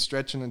continued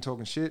stretching and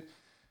talking shit.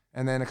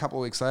 And then a couple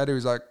of weeks later,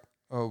 we were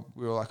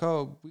like,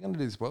 we're going to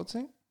do this World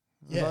thing?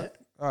 I was like,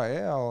 oh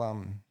yeah,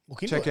 I'll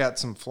check out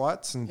some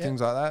flights and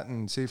things like that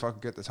and see if I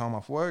could get the time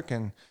off work.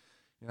 And,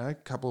 a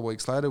couple of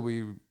weeks later,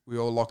 we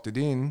all locked it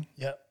in.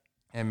 Yep.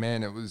 And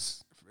man, it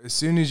was, as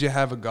soon as you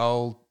have a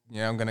goal,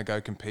 I'm going to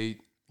go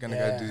compete, going to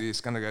go do this,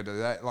 going to go do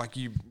that. Like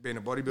you being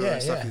a bodybuilder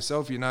and stuff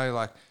yourself,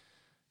 like,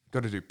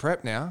 got to do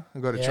prep now.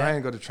 I've got to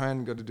train, got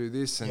to do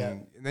this.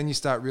 And then you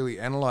start really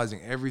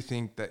analysing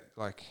everything that,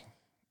 like,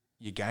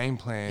 your game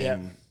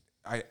plan,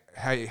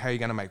 how you're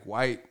going to make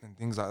weight and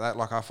things like that.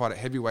 Like I fight at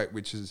heavyweight,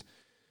 which is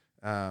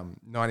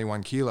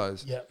 91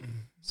 kilos. Yep.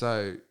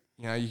 So,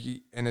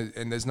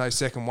 and there's no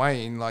second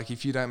weigh in. Like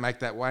if you don't make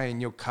that weigh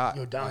in, you're cut.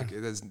 You're done. Like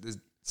there's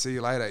see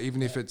you later.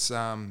 Even if it's,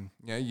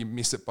 you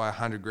miss it by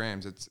 100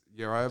 grams,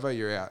 you're over,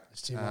 you're out.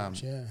 It's too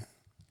much,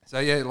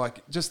 So,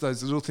 like just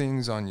those little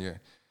things on you.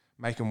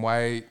 Making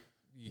weight,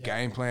 your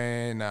game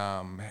plan,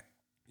 how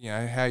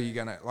you're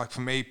going to, like for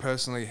me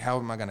personally, how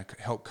am I going to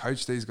help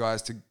coach these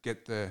guys to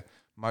get the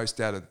most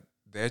out of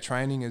their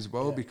training as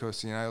well?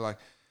 Because, like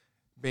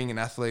being an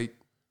athlete,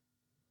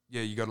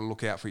 you got to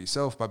look out for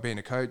yourself. But being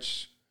a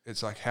coach,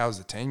 it's like, how's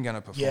the team going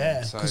to perform?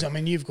 Yeah, because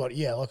you've got,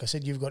 like I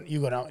said, you've got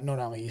not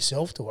only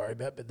yourself to worry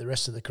about, but the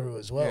rest of the crew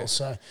as well. Yeah.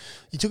 So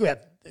you took about,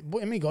 how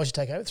many guys you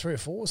take over? 3 or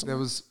 4 or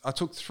something? I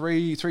took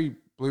three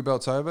blue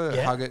belts over,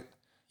 Huggett.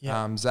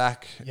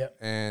 Zach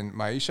and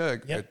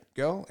Maisha, a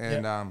girl.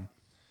 And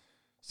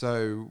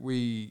so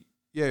we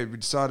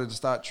decided to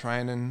start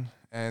training.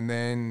 And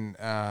then,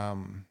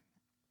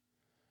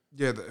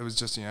 it was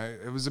just,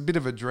 it was a bit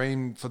of a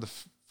dream for the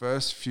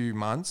first few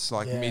months,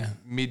 like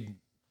mid-year.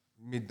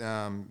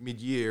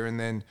 And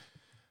then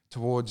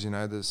towards,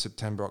 the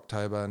September,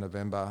 October,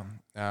 November,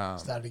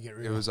 started to get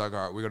real. It was like,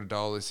 all right, we got to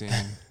dial this in.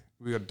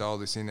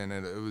 And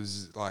it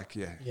was like,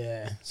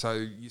 So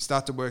you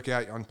start to work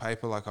out on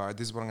paper, like, all right,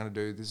 this is what I'm going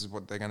to do. This is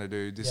what they're going to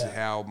do. This is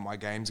how my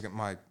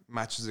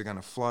matches are going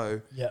to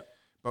flow. Yeah.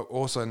 But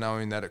also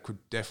knowing that it could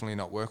definitely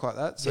not work like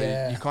that. So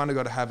you kind of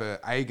got to have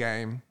a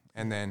game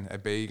and then a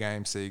B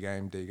game, C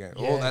game, D game,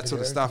 all that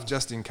sort of stuff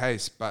just in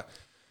case. But,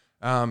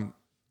 and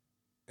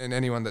and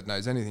anyone that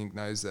knows anything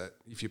knows that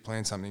if you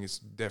plan something, it's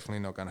definitely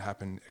not going to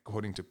happen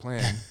according to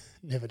plan.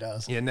 Never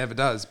does. Yeah, never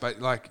does.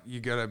 But like you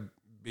got to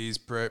be as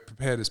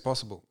prepared as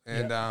possible.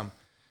 And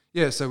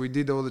so we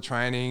did all the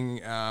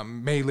training.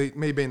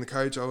 Me being the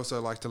coach, I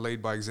also like to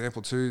lead by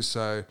example too.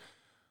 So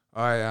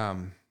I,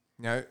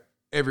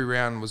 every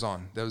round was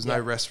on. There was no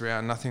rest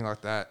round, nothing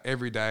like that.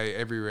 Every day,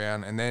 every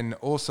round. And then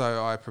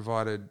also I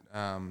provided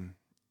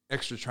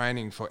extra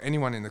training for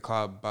anyone in the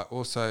club, but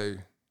also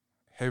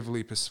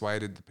heavily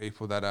persuaded the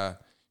people that are,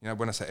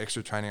 when I say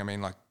extra training, I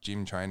mean like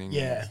gym training,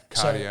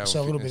 cardio.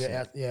 So a little bit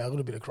of a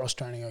little bit of cross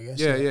training, I guess.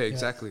 Yeah,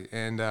 exactly.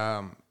 And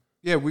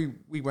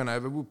we went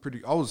over.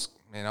 I was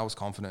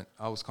confident.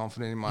 I was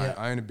confident in my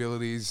own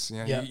abilities.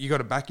 You got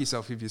to back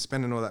yourself if you're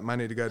spending all that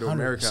money to go to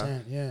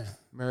America. Yeah,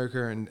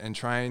 America and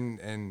train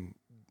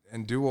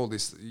and do all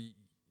this.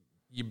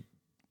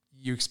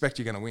 You expect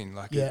you're going to win.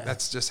 Like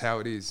that's just how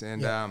it is.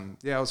 And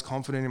I was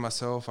confident in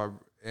myself.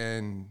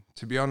 And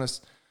to be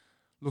honest,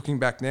 looking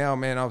back now,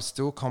 man, I was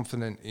still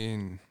confident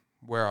in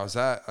where I was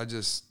at. I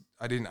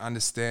didn't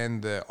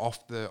understand the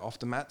off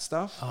the mat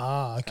stuff.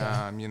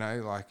 Okay.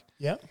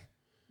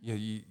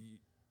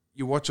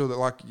 You watch all the,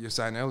 like you're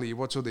saying earlier, you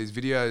watch all these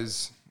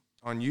videos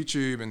on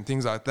YouTube and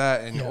things like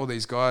that, and all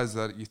these guys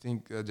that you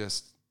think are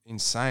just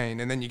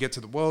insane, and then you get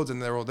to the Worlds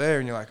and they're all there,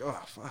 and you're like,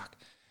 oh fuck.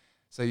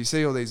 So you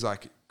see all these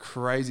like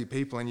crazy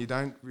people, and you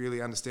don't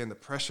really understand the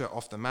pressure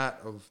off the mat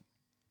of,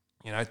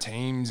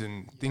 teams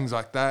and things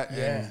like that.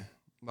 Yeah. And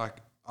like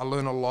I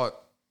learn a lot.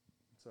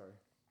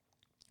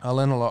 I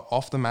learn a lot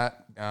off the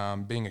mat,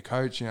 being a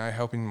coach,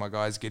 helping my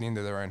guys get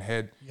into their own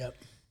head. Yep.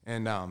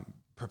 And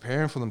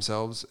preparing for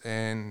themselves.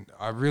 And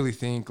I really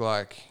think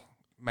like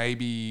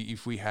maybe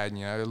if we had,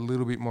 a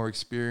little bit more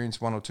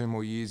experience, 1 or 2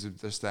 more years of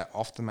just that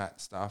off the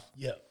mat stuff.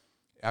 Yeah.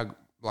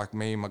 Like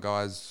me and my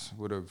guys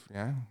would have,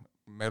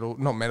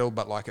 not medal,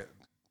 but like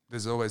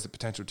there's always the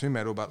potential to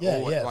medal, but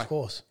of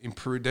course,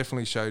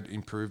 definitely showed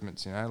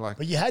improvements.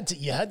 But you had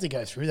to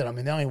go through that. I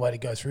mean, the only way to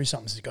go through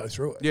something is to go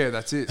through it. Yeah,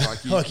 that's it.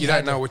 Like you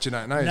don't know what you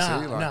don't know. No,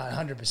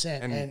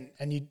 100%.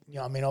 And you,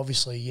 I mean,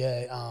 obviously,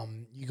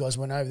 you guys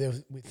went over there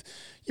with.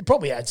 You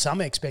probably had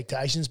some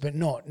expectations, but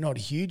not a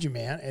huge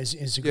amount as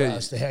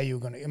regards to how you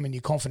were going to. I mean,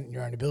 you're confident in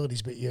your own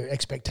abilities, but your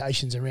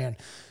expectations around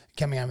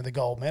coming home with a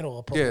gold medal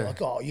are probably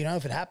like,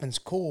 if it happens,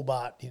 cool,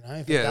 but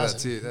if it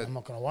doesn't, I'm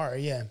not going to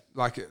worry. Yeah,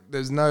 like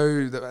there's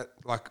no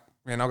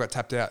I got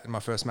tapped out in my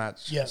first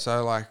match. Yeah,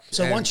 so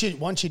once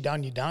you're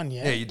done, you're done.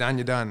 Yeah, you're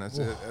done.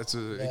 It's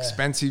an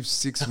expensive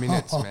 6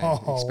 minutes, man.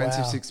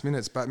 Expensive 6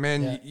 minutes, but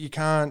man, you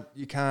can't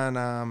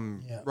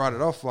write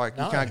it off. Like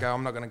you can't go,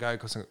 I'm not going to go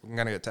because I'm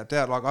going to get tapped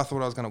out. Like I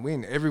thought I was going to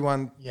win.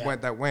 Everyone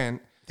went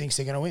thinks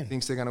they're going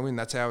to win.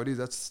 That's how it is.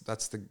 That's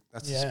the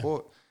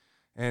sport,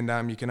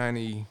 and you can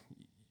only.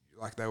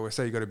 Like they always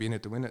say, you got to be in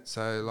it to win it.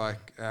 So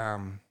like, I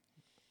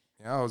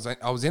was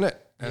in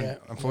it, and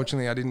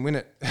unfortunately, I didn't win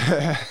it.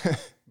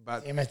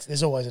 But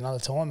there's always another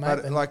time, mate.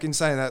 But like in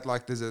saying that,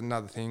 like there's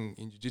another thing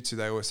in jiu-jitsu.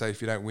 They always say,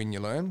 if you don't win, you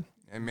learn.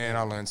 And man,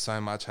 I learned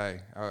so much. Hey,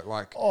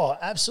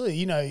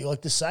 absolutely.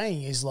 Like the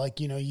saying is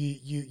like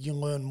you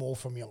learn more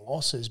from your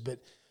losses, but.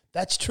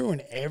 That's true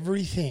in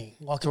everything.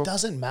 Like it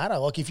doesn't matter.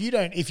 Like if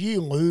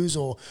you lose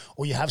or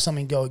you have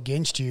something go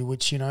against you,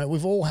 which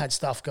we've all had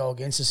stuff go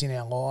against us in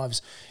our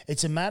lives.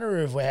 It's a matter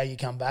of how you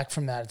come back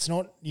from that. It's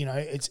not you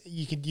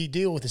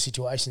deal with the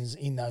situations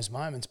in those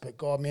moments, but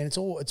God, man,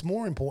 it's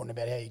more important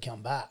about how you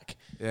come back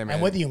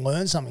and whether you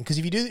learn something. Because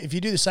if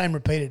you do the same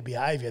repeated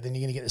behavior, then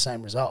you're going to get the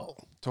same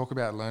result. Talk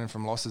about learning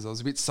from losses. I was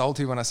a bit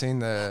salty when I seen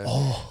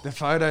the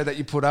photo that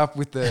you put up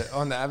with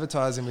on the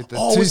advertising with the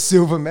 2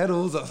 silver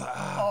medals. I was like,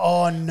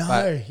 oh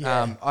no!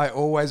 But, I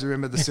always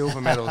remember the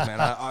silver medals, man.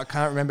 I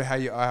can't remember how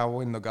I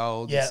win the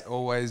gold. Yeah. It's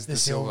always the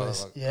silver.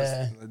 Like,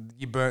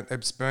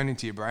 it's burned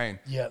into your brain.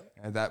 Yeah.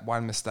 And that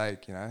one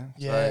mistake, Yeah.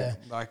 So,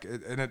 like,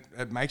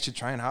 it makes you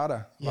train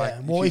harder. Yeah. Like,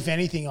 well, if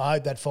anything, I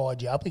hope that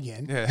fired you up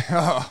again.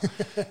 Yeah.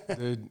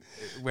 Dude,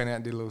 went out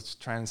and did a little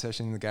training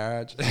session in the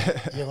garage.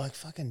 You're like,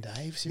 fucking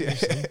Dave,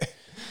 seriously.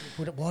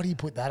 Why do you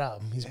put that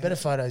up? There's better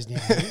photos now.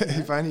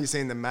 If only you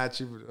seen the match,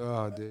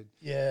 dude.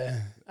 Yeah.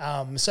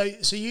 So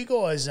you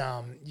guys,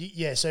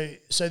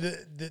 so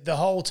the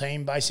whole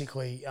team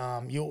basically,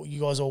 you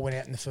guys all went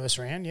out in the first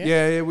round, yeah?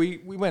 Yeah. We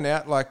went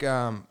out like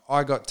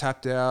I got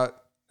tapped out.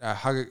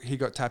 He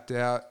got tapped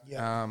out.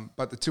 Yep.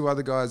 But the 2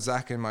 other guys,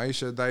 Zach and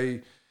Maisha,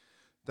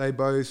 they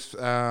both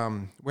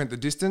went the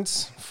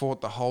distance,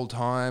 fought the whole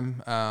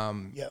time.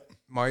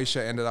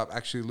 Maisha ended up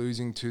actually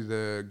losing to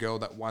the girl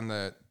that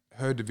won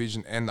her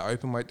division and the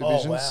open weight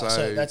division. Oh, wow.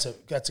 So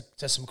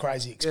that's some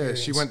crazy experience.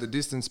 Yeah, she went the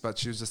distance, but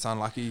she was just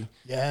unlucky.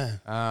 Yeah.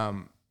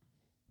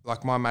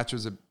 Like my match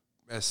was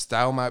a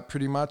stalemate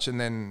pretty much, and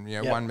then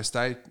one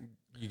mistake,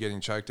 you're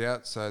getting choked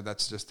out. So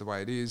that's just the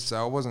way it is.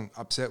 So I wasn't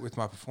upset with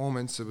my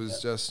performance. It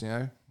was just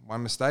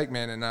one mistake,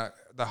 man. And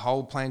the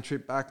whole plane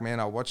trip back, man,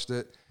 I watched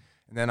it,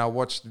 and then I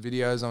watched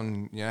videos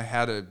on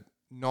how to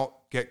not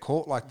get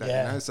caught like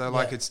that. So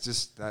like it's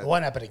just that it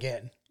won't happen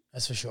again.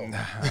 That's for sure. No.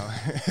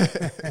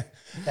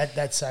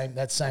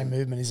 that same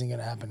movement isn't going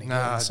to happen again.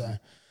 No,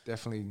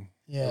 definitely.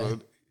 Yeah.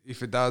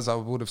 if it does, I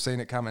would have seen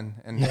it coming.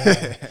 And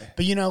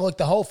But, you know, like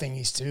the whole thing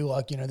is too,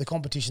 like, you know, the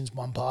competition's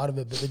one part of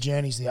it, but the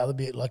journey's the other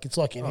bit. Like, it's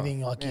like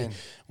anything.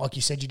 Like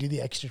you said, you did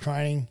the extra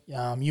training.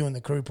 You and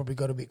the crew probably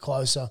got a bit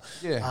closer.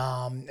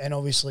 Yeah. And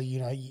obviously, you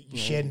know, you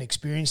shared an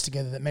experience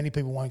together that many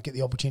people won't get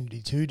the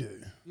opportunity to do.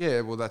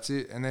 Yeah, well, that's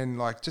it. And then,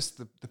 like, just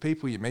the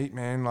people you meet,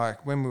 man,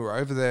 like, when we were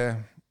over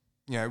there,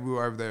 you know, we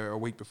were over there a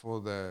week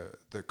before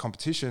the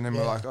competition, and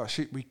we're like, oh,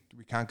 shit, we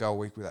can't go a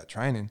week without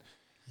training.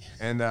 Yeah.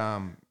 And,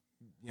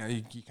 you know,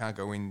 you can't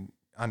go in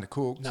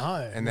undercooked. No.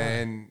 And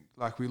then,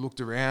 like, we looked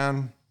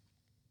around,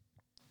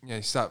 you know,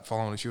 you start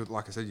following us.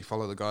 Like I said, you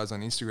follow the guys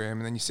on Instagram,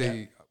 and then you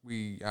see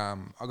I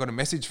got a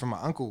message from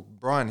my uncle,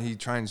 Brian. He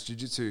trains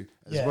jiu-jitsu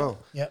as well.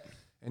 Yep.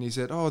 And he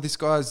said, oh, this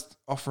guy's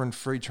offering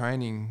free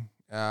training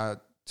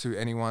to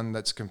anyone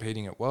that's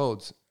competing at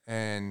Worlds.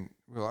 And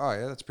we were like,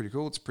 oh, yeah, that's pretty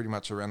cool. It's pretty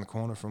much around the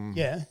corner from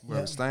where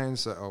we're staying.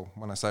 So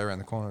when I say around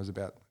the corner, it was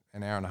about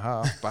an hour and a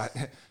half. But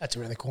that's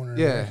around the corner.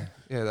 Yeah,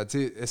 that's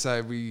it.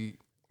 So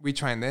we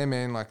train there,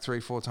 man, like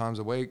 3-4 times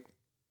a week.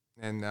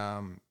 And,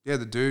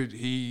 the dude,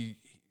 he,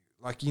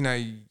 like, you know,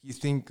 you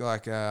think,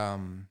 like,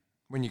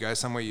 when you go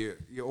somewhere,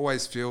 you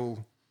always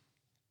feel,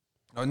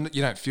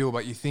 you don't feel,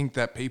 but you think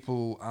that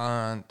people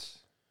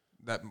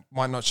that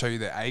might not show you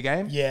their A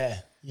game.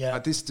 Yeah.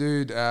 But this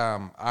dude,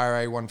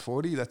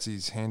 RA140, that's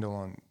his handle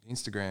on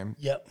Instagram.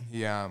 Yep.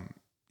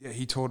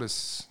 He taught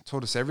us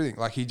everything.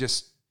 Like, he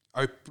just,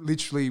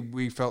 literally,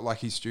 we felt like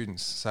his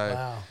students. So,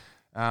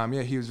 wow.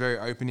 He was very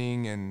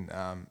opening, and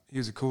he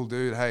was a cool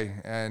dude, hey.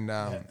 And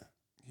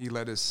he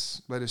let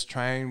us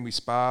train. We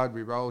sparred,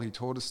 we rolled. He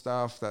taught us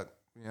stuff that,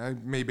 you know,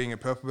 me being a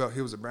purple belt,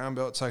 he was a brown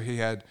belt, so he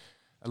had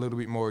a little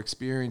bit more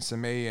experience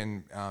than me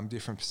and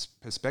different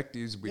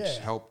perspectives, which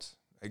helped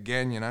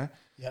again, you know.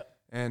 Yep.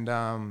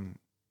 And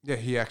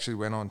he actually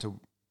went on to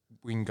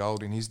win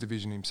gold in his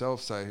division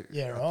himself. So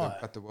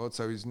at the World,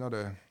 so he's not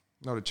a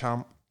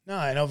chump. No,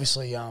 and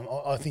obviously,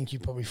 I think you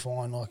probably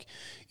find, like,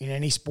 in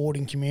any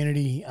sporting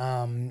community,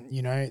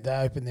 you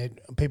know,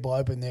 people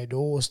open their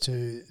doors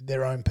to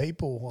their own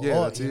people a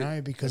lot, you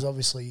know, because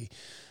obviously,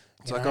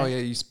 it's like, oh yeah,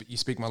 you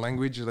speak my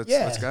language. Let's go,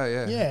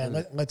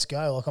 let's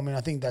go. Like, I mean,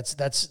 I think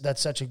that's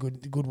such a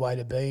good way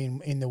to be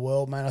in the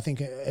world, man. I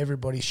think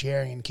everybody's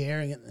sharing and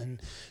caring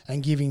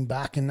and giving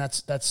back, and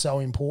that's so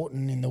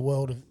important in the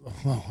world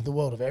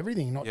of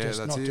everything, not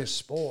just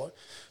sport.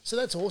 So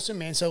that's awesome,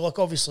 man. So, like,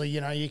 obviously,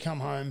 you know, you come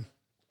home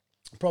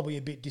probably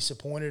a bit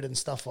disappointed and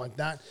stuff like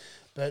that.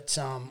 But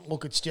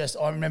look, it's just,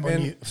 I remember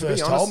when you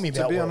first told me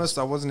about it. To be honest,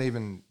 I wasn't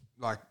even,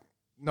 like,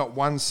 not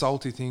one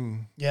salty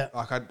thing. Yeah.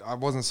 Like, I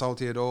wasn't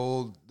salty at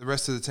all. The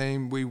rest of the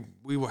team,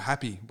 we were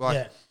happy.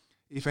 Like,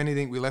 if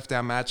anything, we left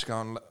our match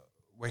going,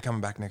 we're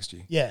coming back next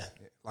year. Yeah.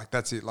 Like,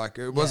 that's it. Like,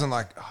 it wasn't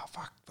like, oh,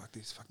 fuck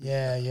this.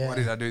 Yeah. Why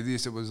did I do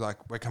this? It was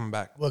like, we're coming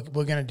back. We're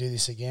going to do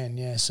this again.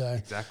 Yeah. So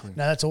exactly.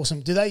 No, that's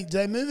awesome. Do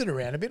they move it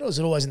around a bit, or is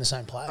it always in the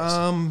same place?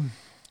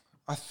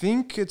 I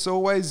think it's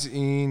always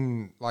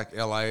in, like,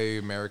 LA,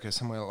 America,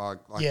 somewhere like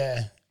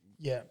yeah.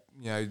 You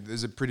know,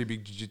 there's a pretty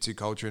big jiu-jitsu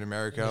culture in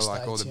America.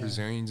 Like, all the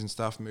Brazilians and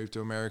stuff moved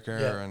to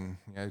America, and,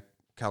 you know,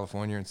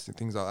 California and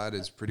things like that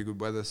is pretty good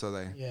weather, so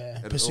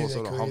it all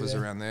sort of hovers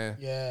around there.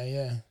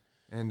 Yeah.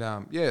 And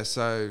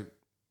so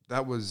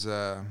that was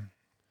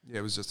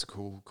it was just a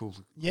cool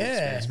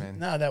experience, man.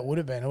 No, that would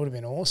have been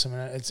awesome,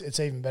 and it's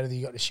even better that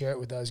you got to share it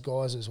with those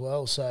guys as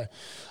well. So,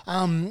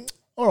 all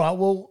right,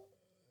 well,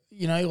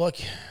 you know,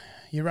 like,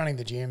 you're running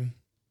the gym,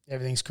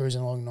 everything's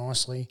cruising along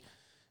nicely,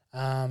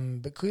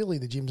 but clearly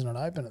the gym's not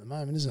open at the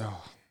moment, is it?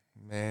 Oh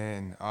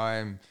man,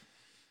 I'm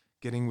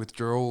getting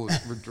withdrawals.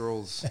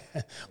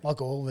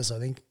 Like all of us, I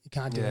think. You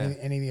can't do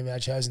anything of our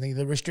chosen thing.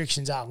 The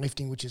restrictions are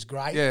lifting, which is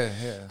great. Yeah.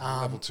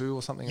 Level 2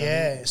 or something.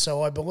 Yeah,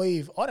 so I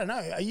believe, I don't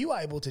know, are you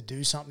able to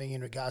do something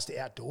in regards to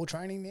outdoor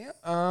training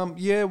now?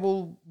 Yeah,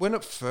 well, when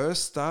it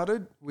first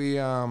started, we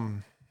were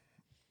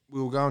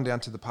going down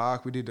to the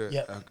park. We did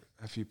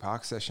a few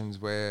park sessions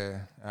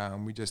where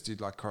we just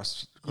did, like,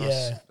 cross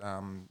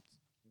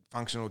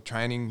functional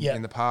training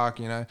in the park,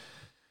 you know.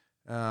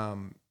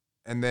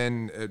 And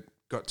then it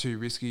got too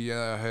risky.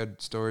 I heard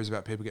stories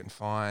about people getting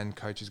fined,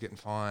 coaches getting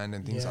fined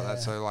and things like that.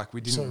 So, like, we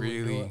didn't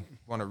really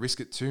want to risk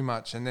it too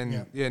much. And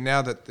then,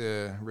 now that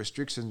the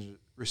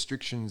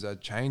restrictions are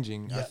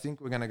changing, I think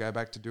we're going to go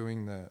back to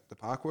doing the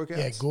park workouts.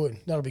 Yeah, good.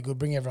 That'll be good.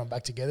 Bring everyone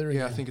back together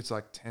again. Yeah, I think it's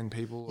like 10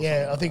 people.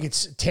 I think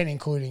it's 10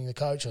 including the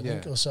coach, I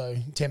think, or so.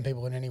 10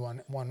 people in any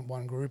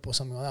one group or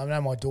something like that. I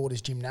know my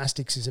daughter's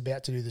gymnastics is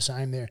about to do the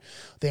same.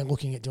 They're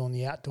looking at doing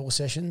the outdoor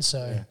sessions,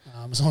 so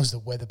as long as the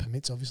weather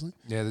permits, obviously.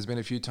 Yeah, there's been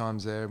a few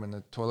times there when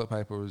the toilet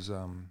paper was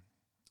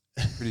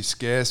pretty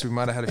scarce. We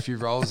might have had a few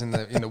rolls in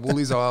the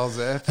Woolies aisles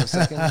there for a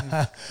second.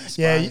 I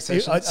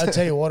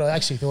tell you what, I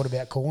actually thought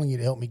about calling you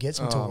to help me get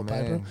some toilet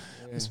paper.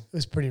 Yeah. It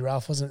was pretty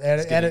rough, wasn't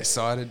it? Getting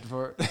excited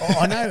for it.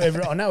 I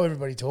know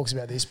everybody talks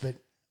about this, but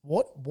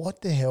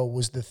what the hell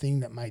was the thing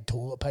that made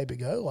toilet paper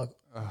go? Like,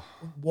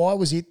 why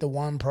was it the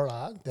one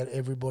product that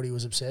everybody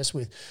was obsessed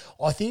with?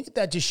 I think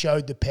that just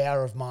showed the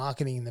power of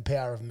marketing and the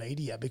power of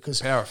media,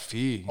 because power of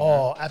fear.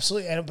 Oh,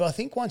 absolutely. But I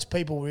think once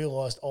people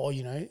realised,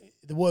 you know,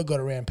 the word got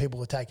around, people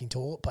were taking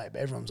toilet paper.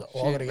 Everyone's like,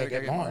 "Oh, I got to go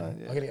get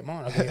mine. I got to get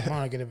mine. I got to get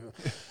mine. I got to."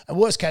 A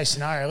worst case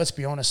scenario, let's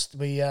be honest,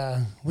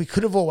 we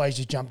could have always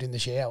just jumped in the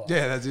shower.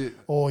 Yeah, that's it.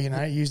 Or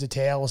used a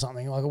towel or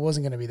something. Like, it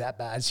wasn't going to be that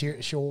bad.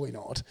 Surely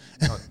not.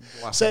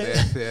 So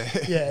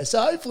yeah.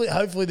 So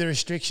hopefully the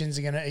restrictions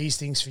are going to ease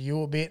things for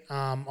you a bit.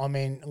 I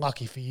mean,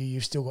 lucky for you, you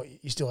still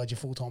had your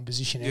full-time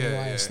position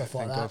anyway and stuff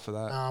like that. Thank God for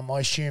that. I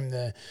assume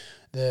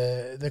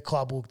the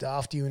club looked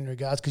after you in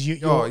regards, because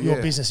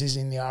your business is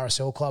in the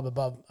RSL club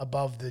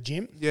above the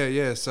gym.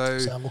 Yeah. So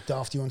looked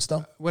after you and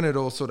stuff. When it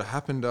all sort of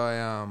happened,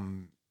 I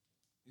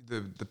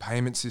the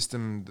payment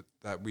system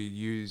that we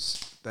use,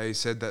 they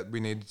said that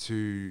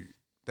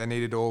they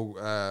needed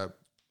all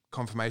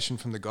confirmation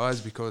from the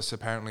guys, because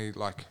apparently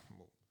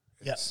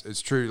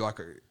it's true, like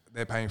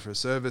they're paying for a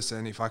service,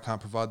 and if I can't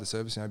provide the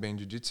service, being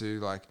jiu-jitsu,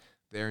 like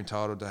they're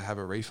entitled to have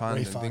a refund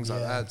and things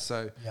like that.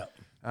 So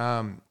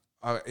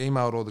I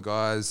emailed all the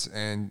guys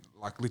and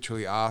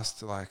literally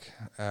asked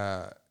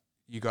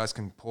you guys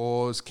can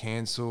pause,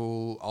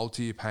 cancel,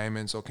 alter your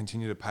payments, or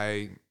continue to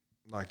pay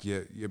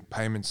your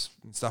payments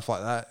and stuff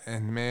like that.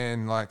 And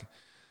man,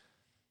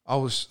 I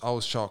was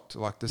shocked.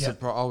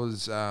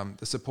 The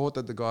support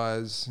that the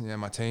guys,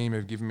 my team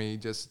have given me,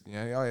 just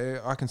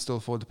I can still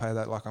afford to pay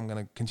that. I'm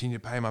going to continue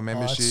to pay my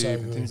membership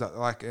and things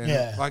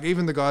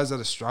even the guys that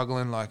are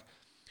struggling, I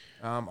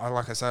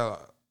say,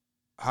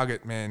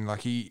 Huggett, man,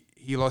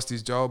 he lost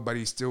his job, but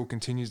he still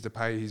continues to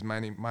pay his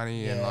money,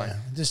 and it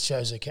just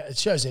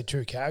shows their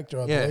true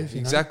character. I believe.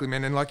 Exactly,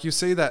 man. And you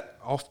see that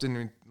often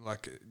in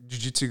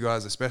jiu-jitsu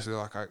guys, especially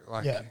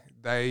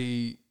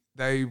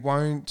they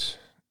won't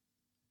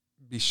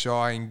be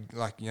shy in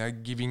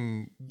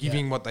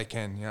giving what they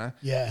can,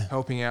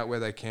 helping out where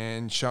they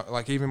can.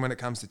 Even when it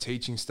comes to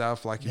teaching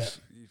stuff,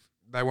 if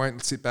they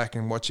won't sit back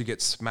and watch you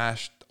get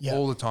smashed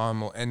all the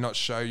time, and not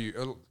show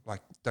you.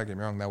 Don't get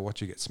me wrong, they'll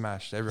watch you get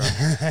smashed. Everyone,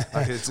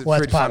 it's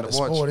pretty fun to watch.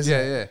 Sport, isn't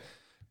it? Yeah.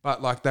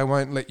 But they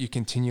won't let you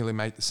continually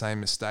make the same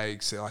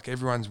mistakes.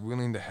 Everyone's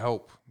willing to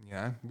help,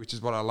 which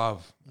is what I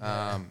love.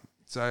 Yeah.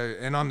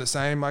 And I'm the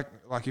same.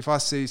 If I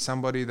see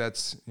somebody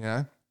that's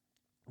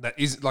that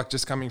is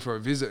just coming for a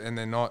visit and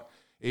they're not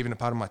even a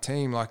part of my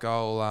team,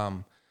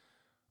 I'll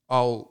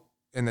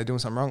and they're doing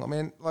something wrong. I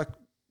mean,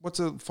 what's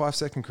a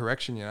 5-second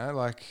correction?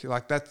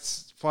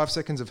 That's 5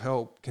 seconds of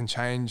help can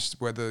change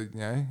whether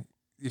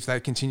if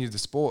they continue the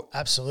sport.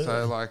 Absolutely.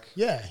 So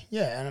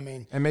and I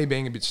mean, and me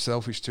being a bit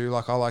selfish too.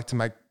 I like to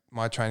make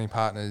my training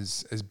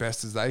partners as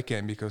best as they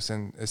can, because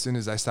then as soon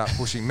as they start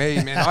pushing me,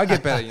 man, I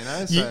get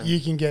better. So, you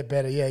can get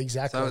better. Yeah,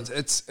 exactly. So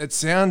it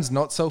sounds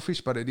not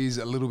selfish, but it is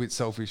a little bit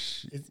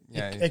selfish.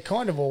 It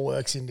kind of all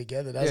works in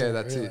together, doesn't it? Yeah,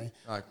 that's really?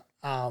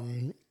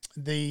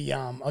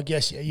 it. I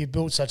guess you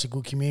built such a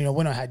good community.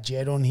 When I had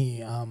Jed on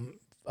here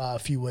a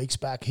few weeks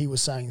back, he was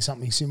saying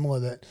something similar,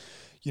 that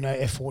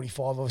F45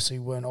 obviously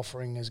weren't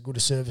offering as good a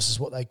service as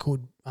what they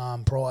could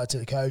prior to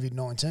the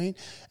COVID-19.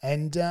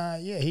 And,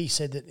 he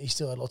said that he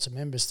still had lots of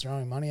members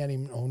throwing money at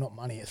him, or not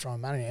throwing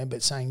money at him,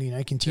 but saying,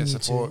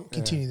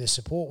 continue their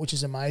support, which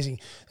is amazing.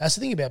 That's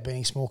the thing about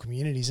being small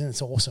communities, and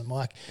it's awesome.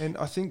 And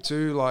I think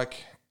too,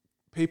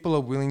 people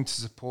are willing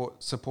to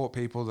support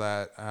people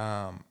that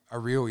are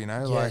real,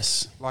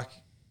 Yes.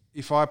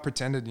 If I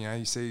pretended,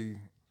 you see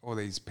all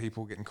these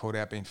people getting called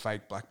out being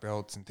fake black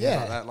belts and things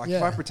like that.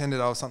 If I pretended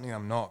I was something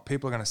I'm not,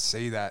 people are going to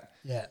see that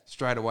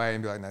straight away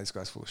and be like, no, this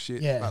guy's full of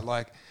shit. Yeah.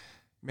 But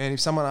man, if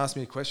someone asks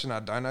me a question I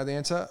don't know the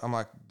answer, I'm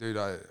like, dude,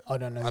 I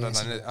don't know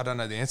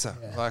the answer.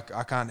 Yeah.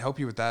 I can't help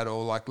you with that,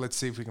 or let's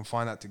see if we can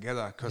find that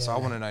together, because I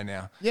want to know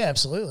now. Yeah,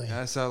 absolutely.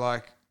 So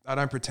I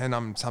don't pretend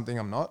I'm something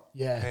I'm not.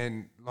 Yeah.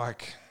 And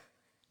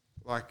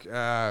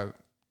the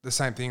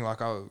same thing,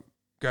 I'll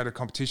go to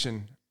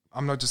competition.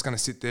 I'm not just going to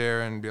sit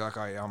there and be like,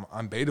 I'm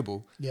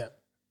unbeatable. Yeah.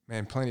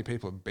 Man, plenty of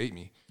people have beat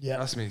me. Yeah.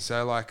 Trust me.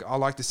 So, I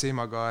like to see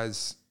my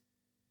guys,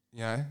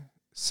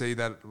 see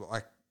that,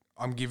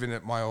 I'm giving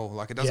it my all.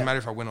 It doesn't matter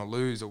if I win or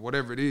lose or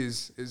whatever it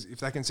is if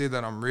they can see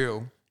that I'm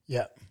real.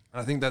 Yeah.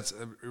 And I think that's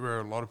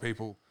where a lot of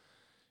people,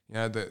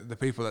 the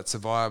people that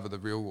survive are the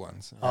real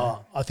ones.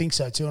 I think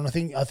so too, and I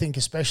think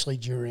especially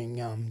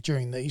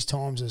during these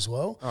times as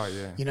well. Oh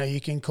yeah.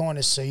 You can kind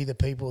of see the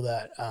people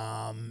that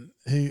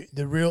who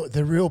the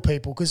real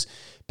people, because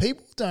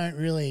people don't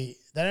really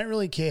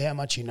care how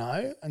much you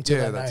know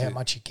until they know how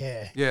much you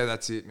care. Yeah,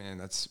 that's it, man.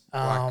 That's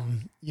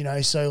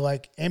so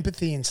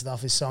empathy and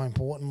stuff is so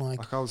important.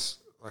 I was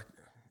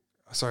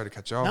sorry to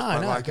cut you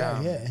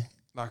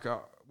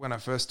off. When I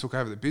first took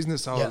over the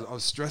business, I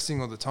was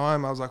stressing all the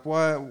time. I was like,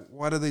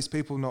 why do these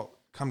people not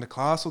come to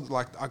class? Or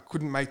I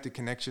couldn't make the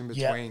connection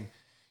between,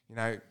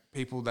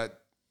 people that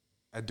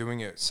are doing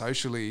it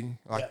socially,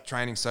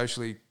 training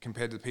socially,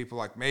 compared to people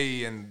like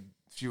me and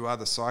a few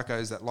other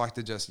psychos that like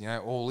to just,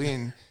 all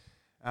in.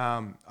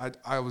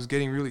 I was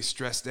getting really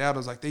stressed out. I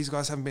was like, these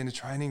guys haven't been to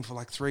training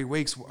for 3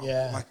 weeks.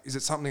 Is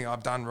it something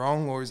I've done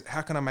wrong, or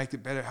how can I make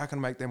it better? How can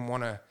I make them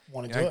want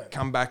to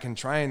come back and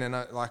train? And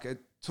it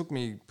took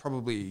me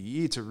probably a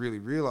year to really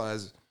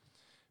realize,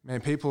 man,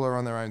 people are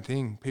on their own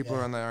thing. People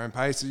are on their own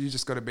pace. So you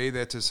just got to be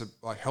there to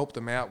like help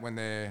them out when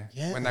they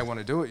want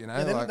to do it. You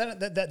know,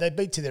 they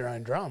beat to their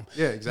own drum.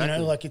 Yeah, exactly. You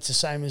know, like it's the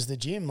same as the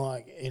gym.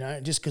 Like, you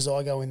know, just because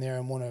I go in there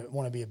and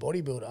want to be a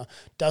bodybuilder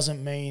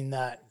doesn't mean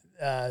that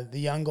the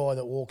young guy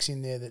that walks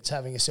in there that's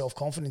having a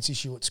self-confidence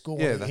issue at school,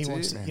 he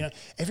wants to, you know,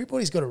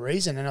 everybody's got a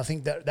reason, and I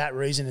think that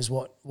reason is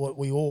what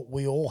we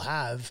all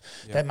have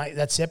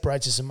that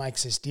separates us and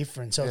makes us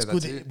different. So it's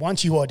good that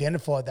once you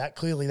identified that,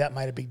 clearly that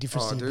made a big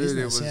difference to your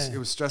business. It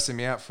was stressing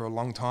me out for a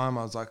long time.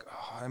 I was like,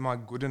 am I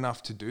good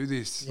enough to do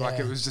this? Like,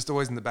 it was just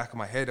always in the back of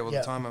my head all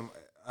the time.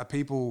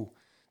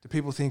 Do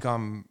people think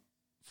I'm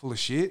full of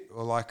shit,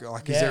 or like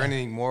is there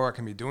anything more I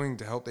can be doing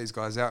to help these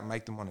guys out and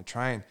make them want to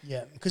train?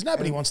 Yeah, because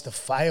nobody wants to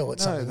fail at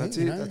something.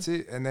 That's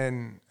it. And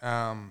then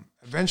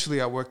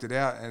eventually I worked it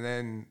out, and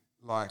then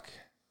like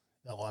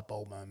the light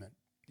bulb moment.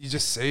 You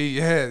just see,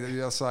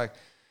 it's like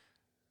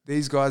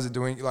these guys are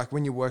doing, like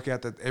when you work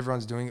out that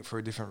everyone's doing it for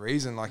a different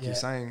reason, like you're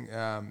saying,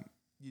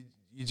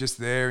 you're just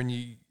there, and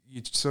you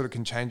sort of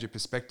can change your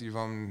perspective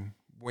on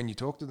when you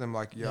talk to them,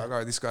 like,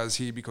 this guy's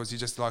here because he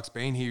just likes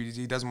being here.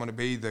 He doesn't want to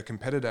be the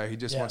competitor. He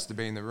just wants to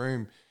be in the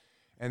room.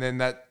 And then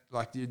that,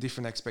 like, your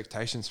different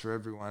expectations for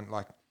everyone.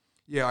 Like,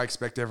 I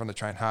expect everyone to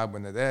train hard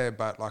when they're there,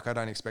 but, like, I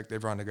don't expect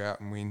everyone to go out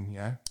and win,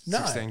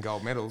 16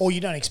 gold medals. Or you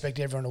don't expect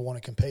everyone to want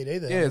to compete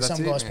either. Yeah,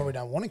 some guys probably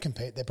don't want to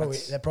compete. They're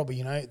probably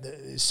you know,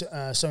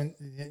 some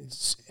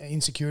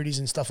insecurities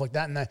and stuff like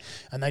that,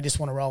 and they just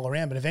want to roll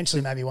around. But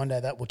eventually, maybe one day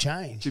that will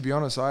change. To be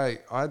honest, I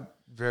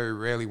very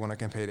rarely want to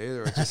compete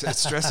either. It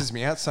stresses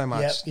me out so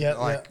much.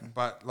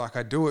 But like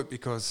I do it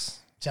because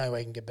it's the only way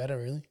you can get better,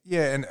 really.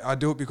 Yeah, and I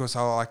do it because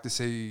I like to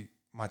see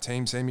my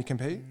team see me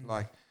compete.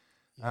 Like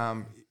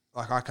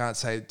I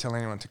can't tell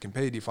anyone to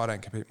compete if I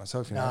don't compete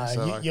myself. You know,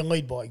 so you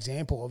lead by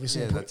example,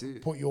 obviously. That's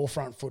it. Put your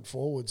front foot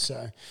forward.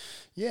 So,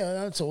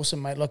 that's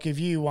awesome, mate. Like, if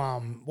you,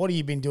 what have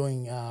you been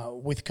doing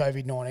with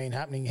COVID-19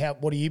 happening?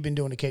 What have you been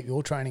doing to keep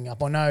your training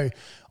up? I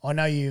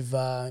know you've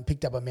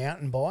picked up a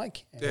mountain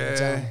bike.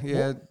 Did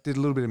a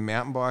little bit of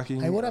mountain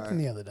biking. Hey, what happened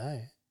the other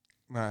day?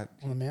 Right.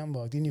 On the mountain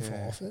bike, didn't you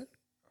fall off it?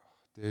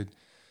 Dude.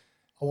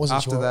 I wasn't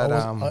After sure.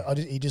 That,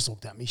 he just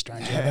looked at me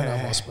strangely. I don't know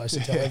if I was supposed to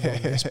tell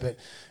everyone this, but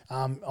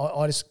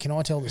can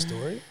I tell the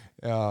story?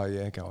 Oh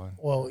yeah, go on.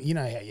 Well, you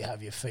know how you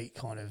have your feet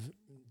kind of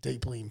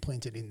deeply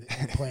implanted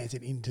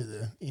into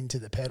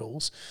the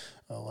pedals.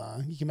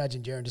 Well, you can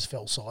imagine Jerryn just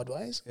fell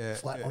sideways,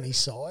 flat on his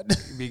side.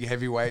 Big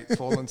heavy weight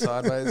falling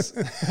sideways.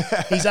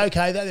 He's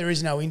okay though. There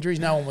is no injuries.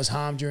 No one was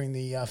harmed during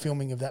the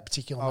filming of that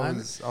particular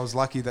moment. I was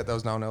lucky that there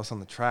was no one else on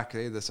the track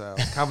either, so I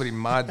was covered in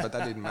mud, but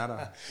that didn't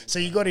matter. So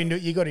you got into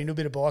a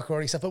bit of bike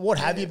riding stuff. But what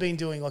have you been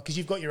doing? Like, because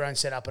you've got your own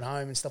setup at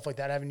home and stuff like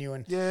that, haven't you?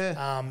 And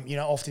you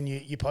know, often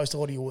you post a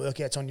lot of your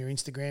workouts on your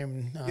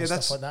Instagram and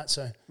stuff like that.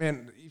 So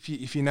man,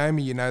 if you know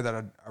me, you know that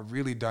I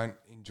really don't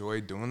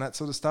enjoy doing that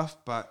sort of stuff.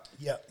 But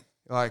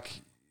like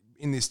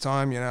in this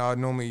time, you know, I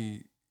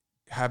normally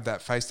have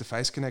that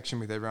face-to-face connection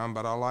with everyone,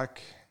 but I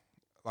like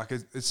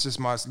it's just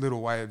my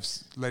little way of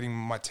letting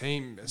my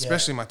team,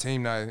 especially my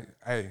team, know,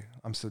 hey,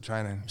 I'm still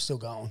training. I'm still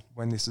going.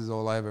 When this is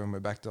all over and we're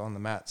back on the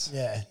mats.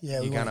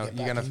 You're gonna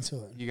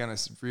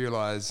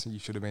realize you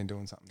should have been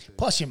doing something too.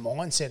 Plus your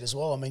mindset as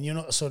well. I mean, you're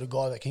not the sort of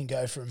guy that can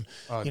go from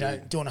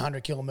doing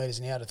 100 kilometers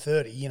an hour to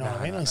 30. You know what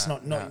I mean? It's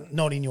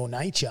not in your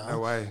nature.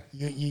 No way.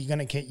 You're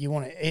gonna you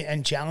want to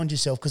and challenge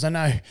yourself, because I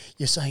know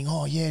you're saying,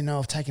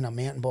 I've taken up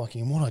mountain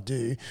biking, and what I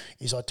do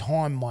is I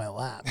time my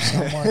laps.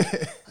 So I'm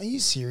like, are you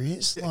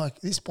serious? Like,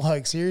 this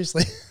bloke,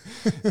 seriously?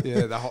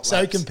 Yeah, the hot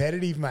so laps.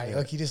 Competitive, mate. Yeah.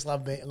 Like, you just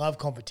love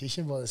competition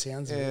by the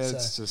sounds of it. Yeah,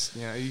 it's just,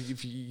 you know,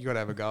 you got to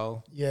have a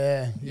goal.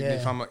 Yeah,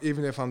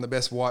 Even if I'm the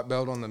best white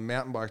belt on the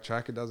mountain bike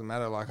track, it doesn't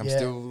matter. Like, I'm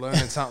still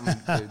learning something,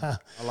 dude. I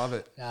love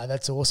it. Yeah,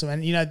 that's awesome.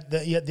 And, you know,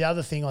 the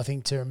other thing I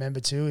think to remember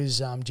too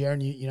is,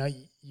 Jerryn, you know,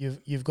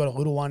 you've got a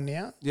little one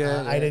now.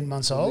 18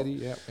 months old.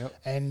 Yep.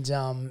 And,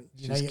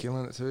 she's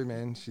killing it too,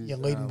 man. You're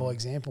leading by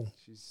example.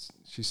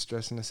 She's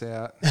stressing us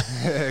out,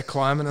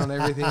 climbing on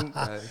everything,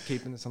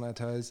 keeping us on our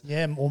toes.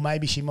 Yeah, or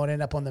maybe she might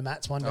end up on the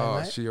mats one day,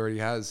 mate. She already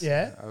has.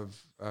 Yeah.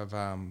 I've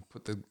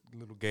put the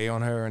little gi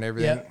on her and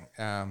everything.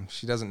 Yep.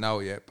 She doesn't know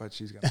it yet, but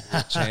she's going to be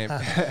a champ.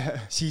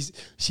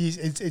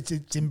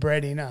 It's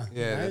inbred in her.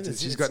 Yeah, you know?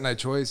 She's got no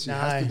choice. She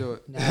has to do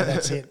it. No,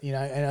 that's it. You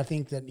know, and I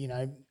think that, you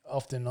know,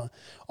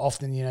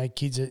 often, you know,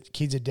 kids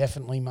are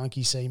definitely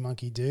monkey see,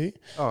 monkey do.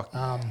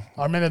 I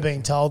remember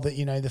being told that,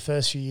 you know, the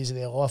first few years of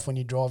their life when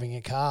you're driving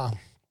a car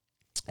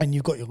and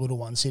you've got your little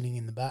one sitting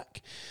in the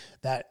back,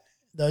 that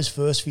those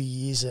first few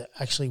years are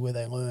actually where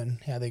they learn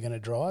how they're going to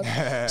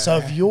drive. So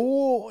if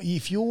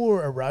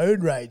you're a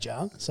road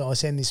rager, so I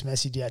send this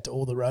message out to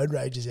all the road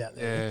ragers out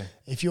there. Yeah.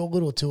 If your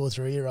little 2 or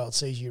 3 year old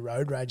sees you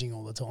road raging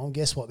all the time,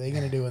 guess what they're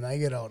going to do when they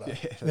get older?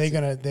 They're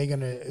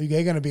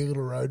going to be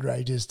little road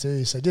ragers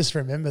too. So just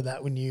remember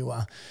that when you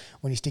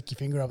stick your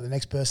finger up at the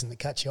next person that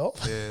cuts you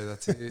off. Yeah,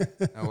 that's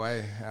it. No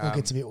way. It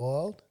gets a bit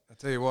wild. I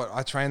tell you what,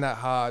 I train that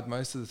hard.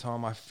 Most of the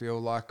time, I feel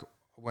like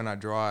when I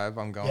drive,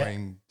 I'm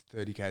going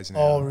 30 k's an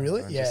hour. Oh,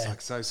 really? I'm just like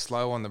so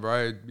slow on the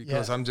road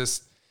because I'm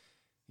just,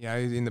 you know,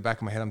 in the back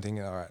of my head, I'm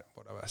thinking, all right,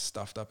 what have I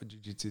stuffed up at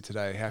jiu-jitsu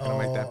today? How can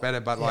I make that better?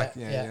 But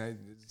you know,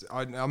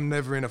 I'm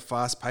never in a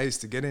fast pace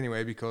to get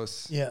anywhere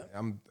because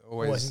I'm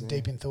always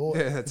deep in thought.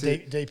 Yeah, that's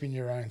deep in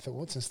your own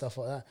thoughts and stuff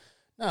like that.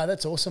 No,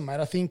 that's awesome, mate.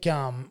 I think you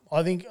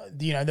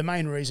know, the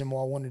main reason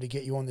why I wanted to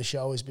get you on the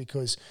show is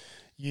because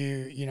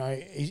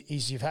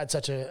you've had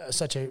such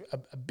a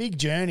big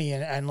journey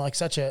and like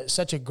such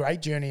a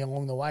great journey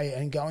along the way,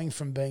 and going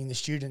from being the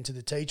student to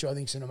the teacher, I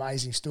think it's an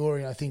amazing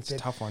story. And I think it's a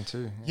tough one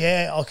too.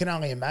 Yeah, I can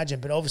only imagine.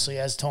 But obviously,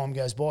 as time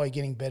goes by, you're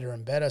getting better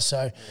and better.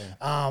 So,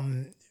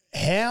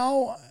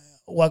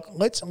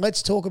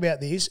 let's talk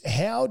about this.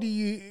 How do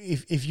you,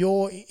 if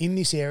you're in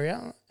this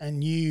area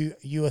and you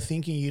are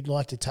thinking you'd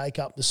like to take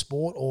up the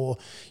sport, or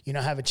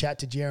have a chat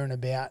to Jerryn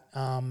about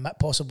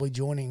possibly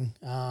joining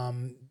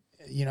and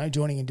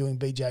doing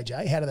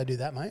BJJ, how do they do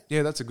that, mate?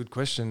 Yeah, that's a good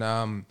question.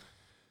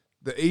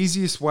 The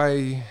easiest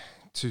way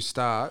to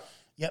start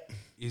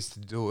is to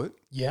do it.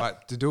 Yeah.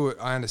 But to do it,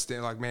 I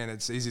understand, like, man,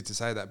 it's easy to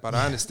say that, but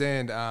I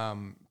understand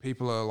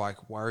people are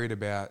like worried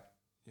about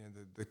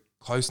the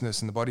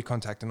closeness and the body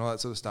contact and all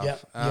that sort of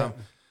stuff.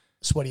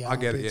 Sweaty I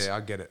get it. armpits. Yeah,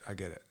 I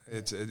get it.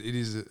 It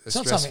is a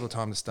stressful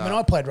time to start. I mean,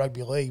 I played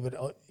rugby league, but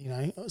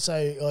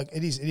so like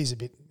it is a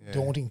bit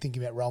daunting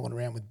thinking about rolling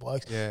around with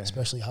blokes,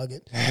 especially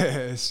Huggett.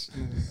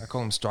 I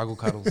call them struggle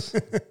cuddles.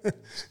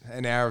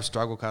 An hour of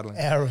struggle cuddling.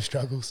 Hour of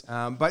struggles.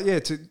 But yeah,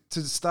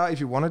 to start, if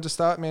you wanted to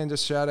start, man,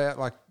 just shout out,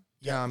 like,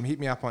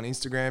 hit me up on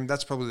Instagram.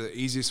 That's probably the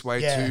easiest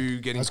way to get in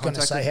contact with me. I was going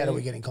to say, how do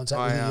we get in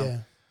contact with you? Yeah.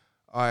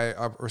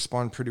 I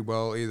respond pretty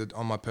well either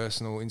on my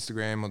personal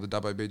Instagram or the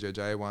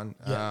BJJ one.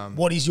 Yeah.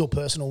 What is your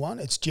personal one?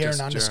 It's Jerryn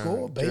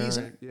 _B,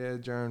 isn't it? Yeah,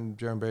 Jerryn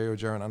B or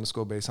Jerryn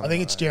 _B. I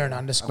think it's Jerryn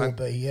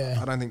 _B, yeah.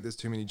 I don't think there's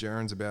too many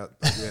Jerryns about,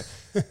 but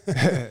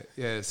yeah.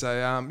 Yeah, so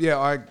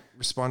I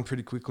respond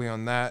pretty quickly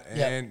on that.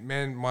 And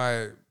man,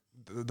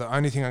 the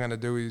only thing I'm going to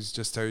do is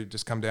just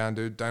come down,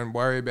 dude. Don't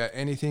worry about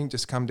anything.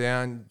 Just come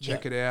down,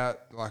 check it out.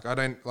 Like,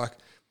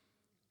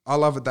 I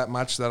love it that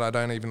much that I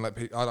don't even let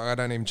people. I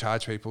don't even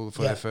charge people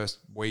for their first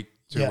week,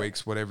 2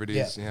 weeks, whatever it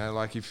is.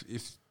 Like if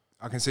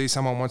I can see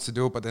someone wants to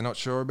do it but they're not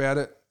sure about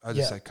it, I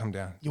just say come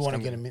down. You want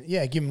to get them in,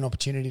 give them an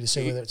opportunity to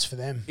see whether it's for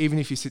them. Even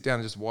if you sit down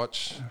and just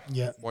watch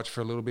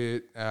for a little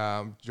bit,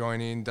 join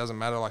in, doesn't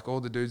matter. Like,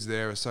 all the dudes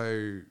there are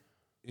so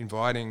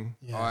inviting.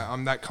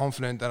 I'm that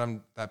confident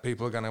that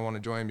people are going to want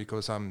to join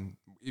because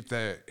if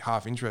they're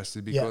half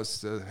interested,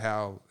 because of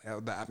how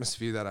the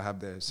atmosphere that I have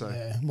there. So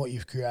what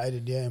you've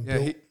created,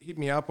 hit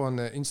me up on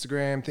the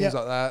Instagram, things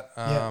like that.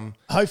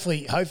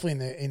 Hopefully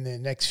in the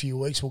next few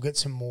weeks we'll get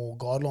some more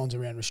guidelines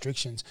around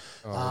restrictions,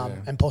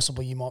 and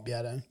possibly you might be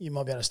able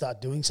to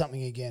start doing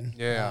something again.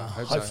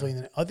 Hopefully,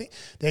 so. I think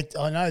that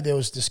I know there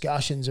was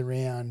discussions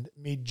around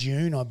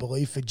mid-June, I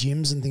believe, for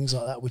gyms and things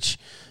like that, which.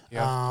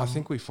 I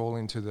think we fall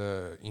into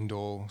the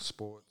indoor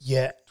sports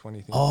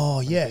 20 things. Oh,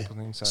 yeah.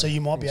 So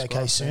you might be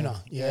okay sooner.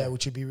 Yeah,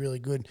 which would be really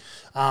good.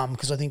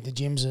 Because I think the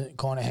gyms are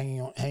kind of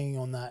hanging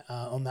on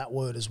that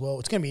word as well.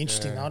 It's going to be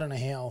interesting. I don't know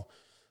how.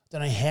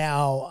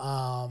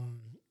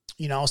 I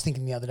was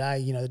thinking the other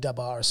day. The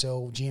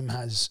WRSL gym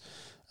has.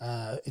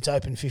 It's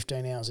open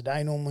 15 hours a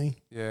day normally.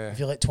 Yeah. If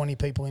you let 20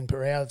 people in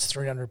per hour, it's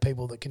 300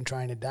 people that can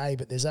train a day.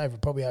 But there's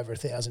probably over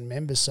 1,000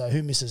 members. So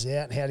who misses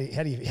out? How do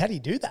you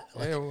do that?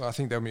 Like, well, I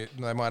think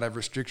they might have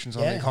restrictions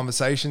on their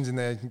conversations and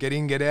their get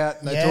in, get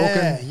out, no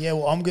talking. Yeah.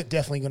 Well, I'm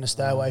definitely going to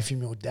stay away from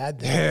your dad.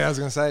 Then. Yeah, I was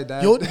going to say,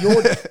 Dad.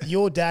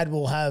 Your dad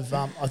will have.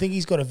 I think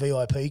he's got a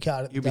VIP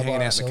card. You'll be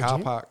hanging out in the car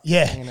park.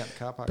 Yeah, hanging out in the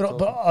car park.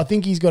 But I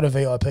think he's got a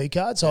VIP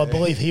card, so I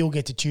believe he'll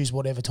get to choose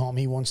whatever time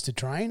he wants to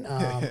train.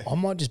 I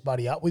might just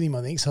buddy up with him.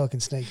 I think so I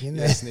can sneak in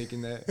there. Yeah, sneak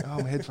in there. Oh,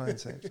 my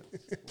headphones.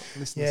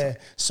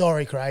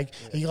 Sorry, Craig.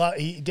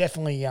 He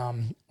definitely a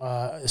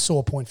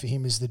sore point for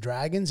him is the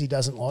Dragons. He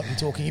doesn't like me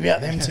talking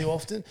about them too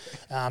often.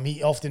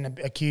 He often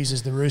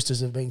accuses the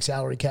Roosters of being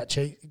salary cap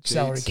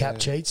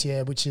cheats.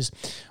 Yeah, which is,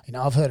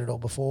 I've heard it all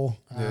before.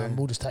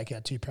 We'll just take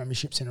our 2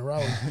 premierships in a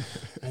row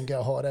and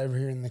go hide over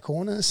here in the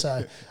corner.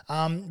 So,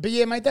 but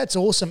yeah, mate, that's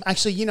awesome.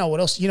 Actually, you know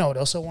what else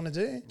I want to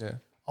do? Yeah.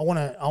 I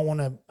want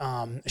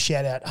to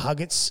shout out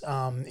Huggett's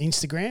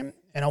Instagram.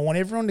 And I want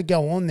everyone to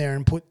go on there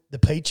and put the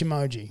peach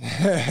emoji.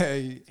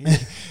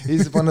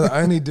 He's one of the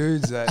only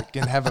dudes that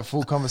can have a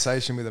full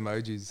conversation with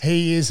emojis.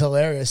 He is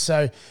hilarious.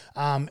 So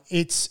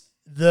it's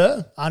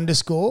the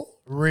 _real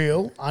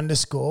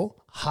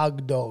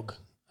hug dog.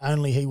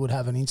 Only he would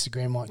have an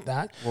Instagram like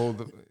that. Well,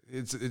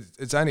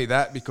 it's only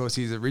that because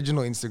his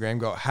original Instagram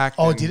got hacked.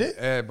 Oh, did it?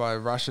 Yeah, by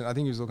Russian. I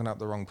think he was looking up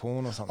the wrong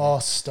porn or something. Oh,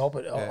 stop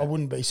it. Yeah. I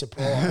wouldn't be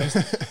surprised.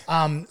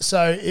 I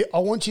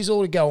want you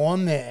all to go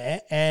on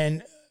there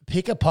and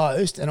pick a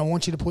post, and I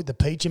want you to put the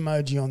peach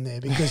emoji on there,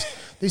 because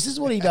this is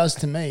what he does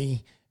to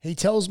me. He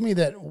tells me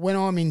that when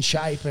I'm in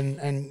shape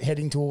and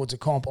heading towards a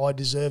comp, I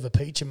deserve a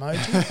peach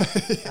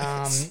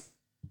emoji.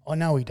 I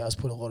know he does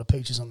put a lot of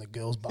peaches on the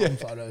girls' bum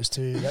photos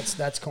too.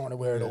 That's kind of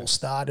where it all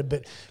started.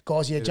 But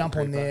guys, jump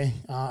on there,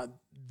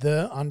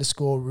 the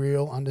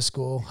 _real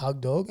 _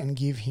 hug dog, and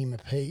give him a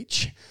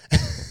peach.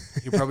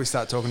 He'll probably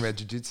start talking about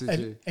jiu-jitsu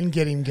too. And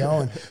get him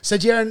going. So,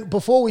 Jerryn,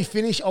 before we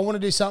finish, I want to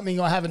do something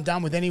I haven't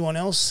done with anyone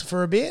else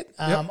for a bit.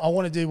 I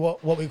want to do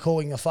what we're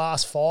calling a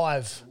fast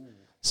five.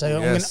 So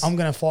I'm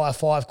going to fire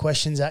 5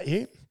 questions at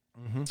you,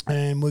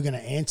 and we're going to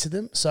answer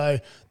them. So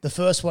the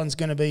first one's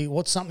going to be,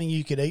 what's something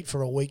you could eat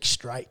for a week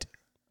straight?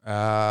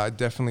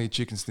 Definitely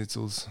chicken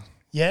schnitzels.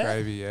 Yeah?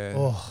 Gravy, yeah.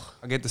 Oh.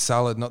 I get the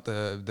salad, not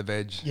the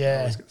veg. Yeah. I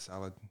always get the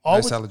salad.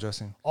 No salad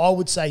dressing. I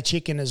would say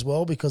chicken as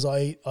well because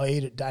I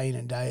eat it day in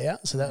and day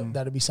out. So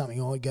that'd be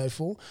something I would go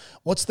for.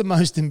 What's the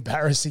most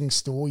embarrassing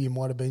store you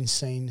might have been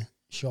seen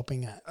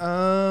shopping at?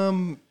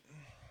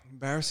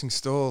 Embarrassing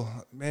store.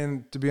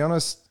 Man, to be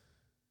honest,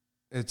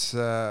 it's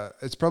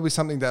probably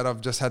something that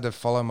I've just had to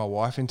follow my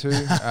wife into.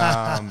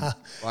 I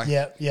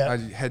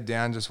head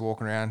down, just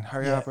walking around,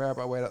 hurry up,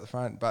 I wait at the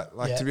front. But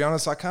to be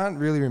honest, I can't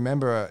really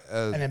remember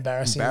an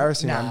embarrassing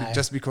one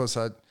just because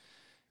I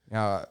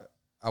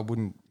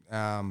wouldn't.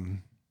 I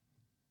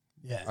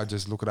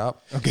just look it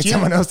up. I'll get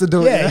someone else to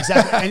do it. Yeah,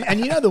 exactly. And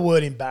you know the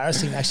word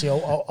embarrassing.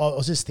 Actually, I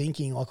was just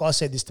thinking. Like I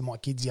said this to my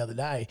kids the other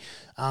day.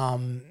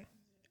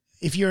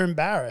 If you're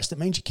embarrassed, it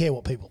means you care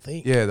what people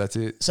think. Yeah, that's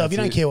it. So if you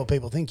don't care what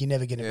people think, you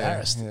never get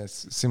embarrassed. Yeah,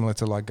 it's similar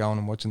to like going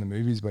and watching the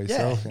movies by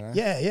yourself. You know?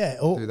 Yeah.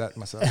 Do that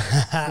myself.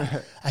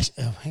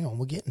 Actually, hang on,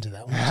 we're getting to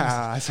that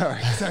one.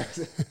 Sorry.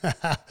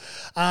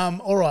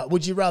 All right.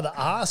 Would you rather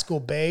ask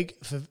or beg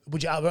for?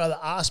 Would you rather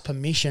ask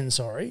permission?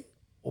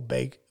 Or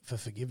beg for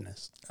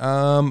forgiveness?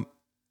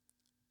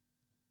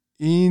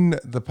 In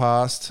the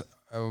past,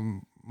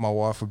 my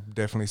wife would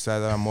definitely say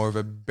that I'm more of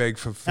a beg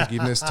for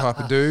forgiveness type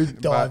of dude.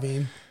 Dive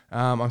in.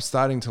 I'm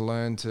starting to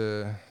learn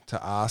to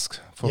ask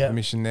for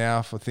permission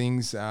now for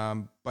things.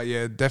 But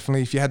yeah,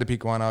 definitely if you had to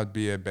pick one, I'd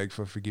be a beg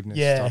for forgiveness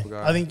type of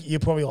guy. I think you're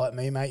probably like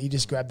me, mate. You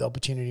just grab the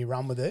opportunity,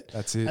 run with it.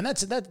 That's it. And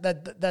that's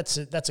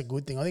a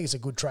good thing. I think it's a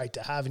good trait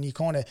to have, and you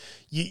kind of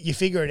you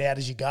figure it out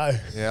as you go.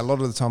 Yeah, a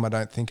lot of the time I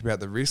don't think about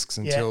the risks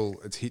until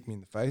it's hit me in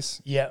the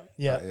face. Yeah.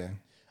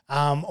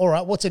 All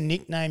right. What's a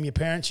nickname your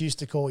parents used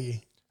to call you?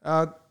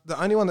 The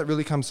only one that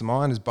really comes to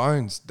mind is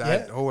Bones.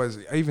 Dad always,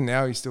 even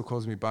now, he still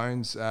calls me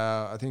Bones.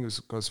 I think it was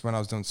because when I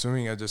was doing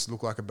swimming, I just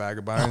looked like a bag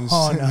of bones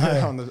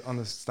on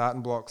the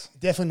starting blocks.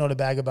 Definitely not a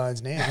bag of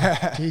bones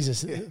now.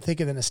 Jesus,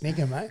 thicker than a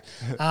Snicker, mate.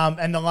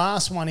 And the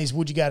last one is,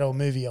 would you go to a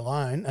movie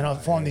alone? And I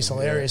find this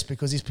hilarious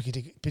because this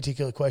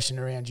particular question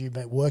around you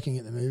been working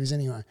at the movies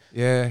anyway.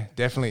 Yeah,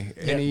 definitely.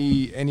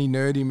 Any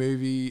nerdy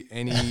movie,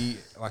 any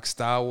like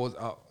Star Wars,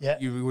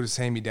 you would have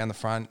seen me down the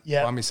front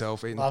by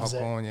myself eating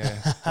popcorn.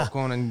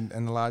 Popcorn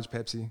and the large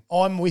Pepsi.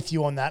 I'm with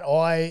you on that.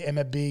 I am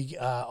a big,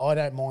 I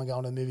don't mind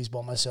going to the movies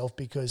by myself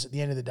because at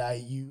the end of the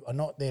day, you are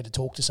not there to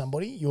talk to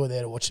somebody. You're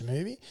there to watch the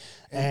movie.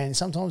 And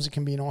sometimes it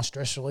can be a nice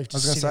stress relief to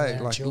sit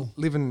there and chill.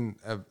 Living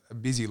a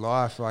busy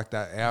life like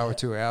that hour or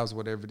 2 hours,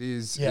 whatever it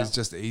is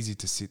just easy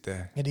to sit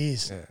there. It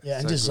is. Yeah,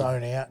 and just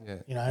zone out. Yeah.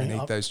 You know, and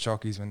eat those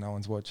chockies when no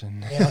one's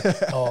watching.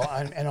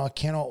 And I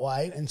cannot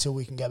wait until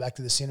we can go back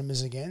to the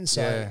cinemas again.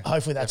 So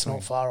hopefully that's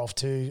not far off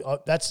too.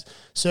 That's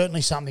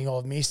certainly something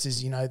I've missed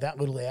is, that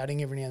little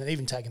outing every now and then,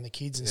 even taking the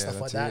kids and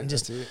stuff like that, and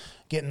just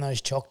getting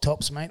those choc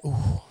tops, mate.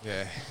 Ooh.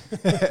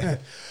 Yeah.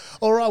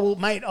 All right, well,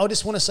 mate, I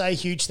just want to say a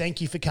huge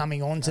thank you for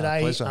coming on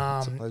today. Pleasure.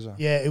 It's a pleasure.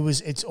 Yeah,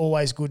 it's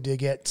always good to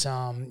get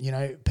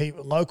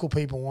local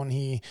people on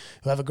here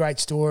who have a great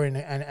story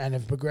and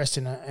have progressed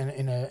in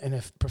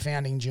a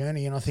profounding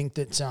journey. And I think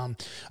that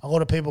a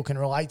lot of people can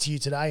relate to you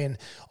today. And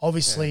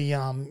obviously,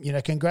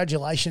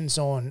 congratulations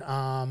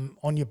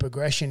on your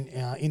progression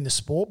in the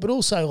sport, but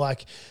also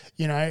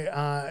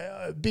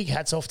big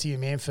hats off to you,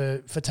 man,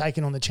 for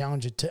taking on the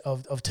challenge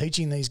of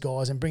teaching these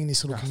guys and bringing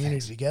this little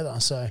community together.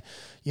 So,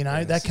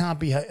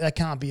 that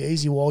can't be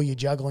easy while you're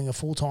juggling a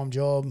full-time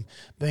job,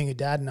 being a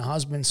dad and a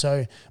husband.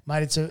 So,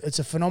 mate, it's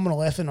a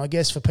phenomenal effort. And I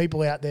guess for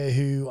people out there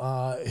who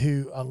are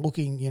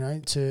looking,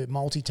 to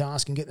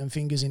multitask and get them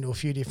fingers into a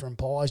few different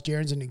pies,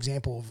 Jerryn's an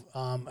example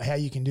of how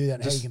you can do that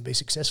and how you can be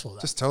successful.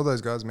 Just tell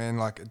those guys, man,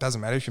 it doesn't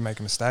matter if you make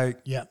a mistake.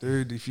 Yeah,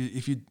 dude, if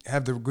you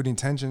have the good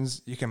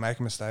intentions, you can make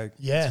a mistake.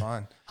 Yeah, it's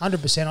fine.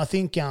 100%.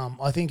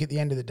 I think at the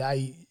end of the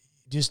day,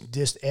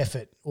 just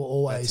effort will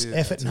always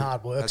and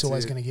hard work's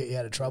always going to get you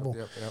out of trouble.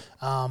 Yep.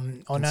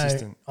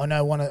 I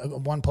know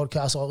one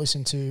podcast I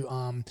listened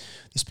to,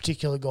 this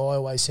particular guy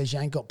always says, you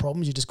ain't got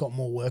problems, you just got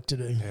more work to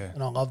do. Yeah.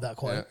 And I love that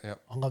quote.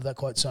 I love that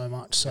quote so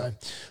much. So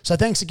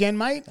thanks again,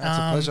 mate. That's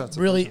a pleasure. It's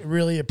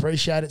really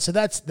appreciate it. So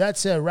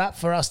that's a wrap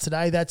for us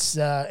today. That's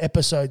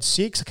episode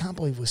 6. I can't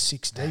believe we're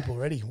 6 deep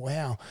already.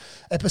 Wow.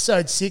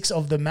 Episode 6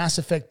 of the Mass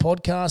Effect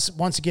podcast.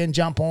 Once again, I'll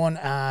jump on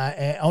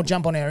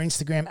our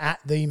Instagram at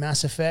the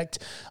Mass Effect.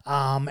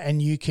 And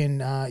you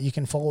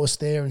can follow us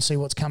there and see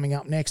what's coming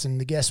up next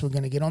and the guests we're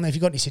going to get on there. If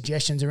you've got any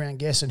suggestions around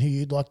guests and who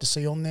you'd like to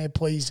see on there,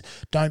 please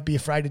don't be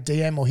afraid to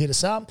DM or hit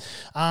us up.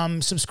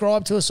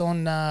 Subscribe to us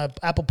on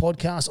Apple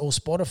Podcasts or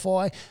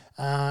Spotify.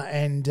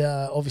 And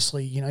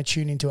obviously,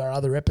 tune into our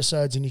other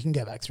episodes and you can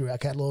go back through our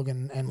catalogue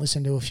and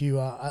listen to a few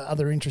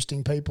other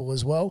interesting people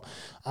as well.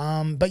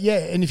 But yeah,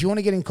 and if you want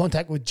to get in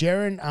contact with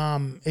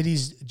Jerryn, it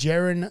is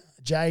Jerryn,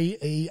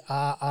 Jerryn,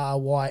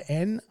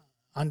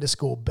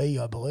 _B,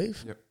 I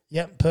believe.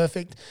 Yep,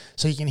 perfect.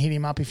 So you can hit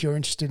him up if you're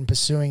interested in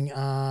pursuing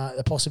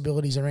the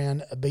possibilities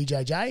around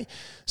BJJ.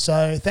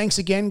 So thanks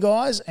again,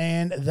 guys,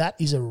 and that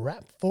is a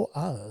wrap for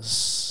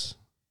us.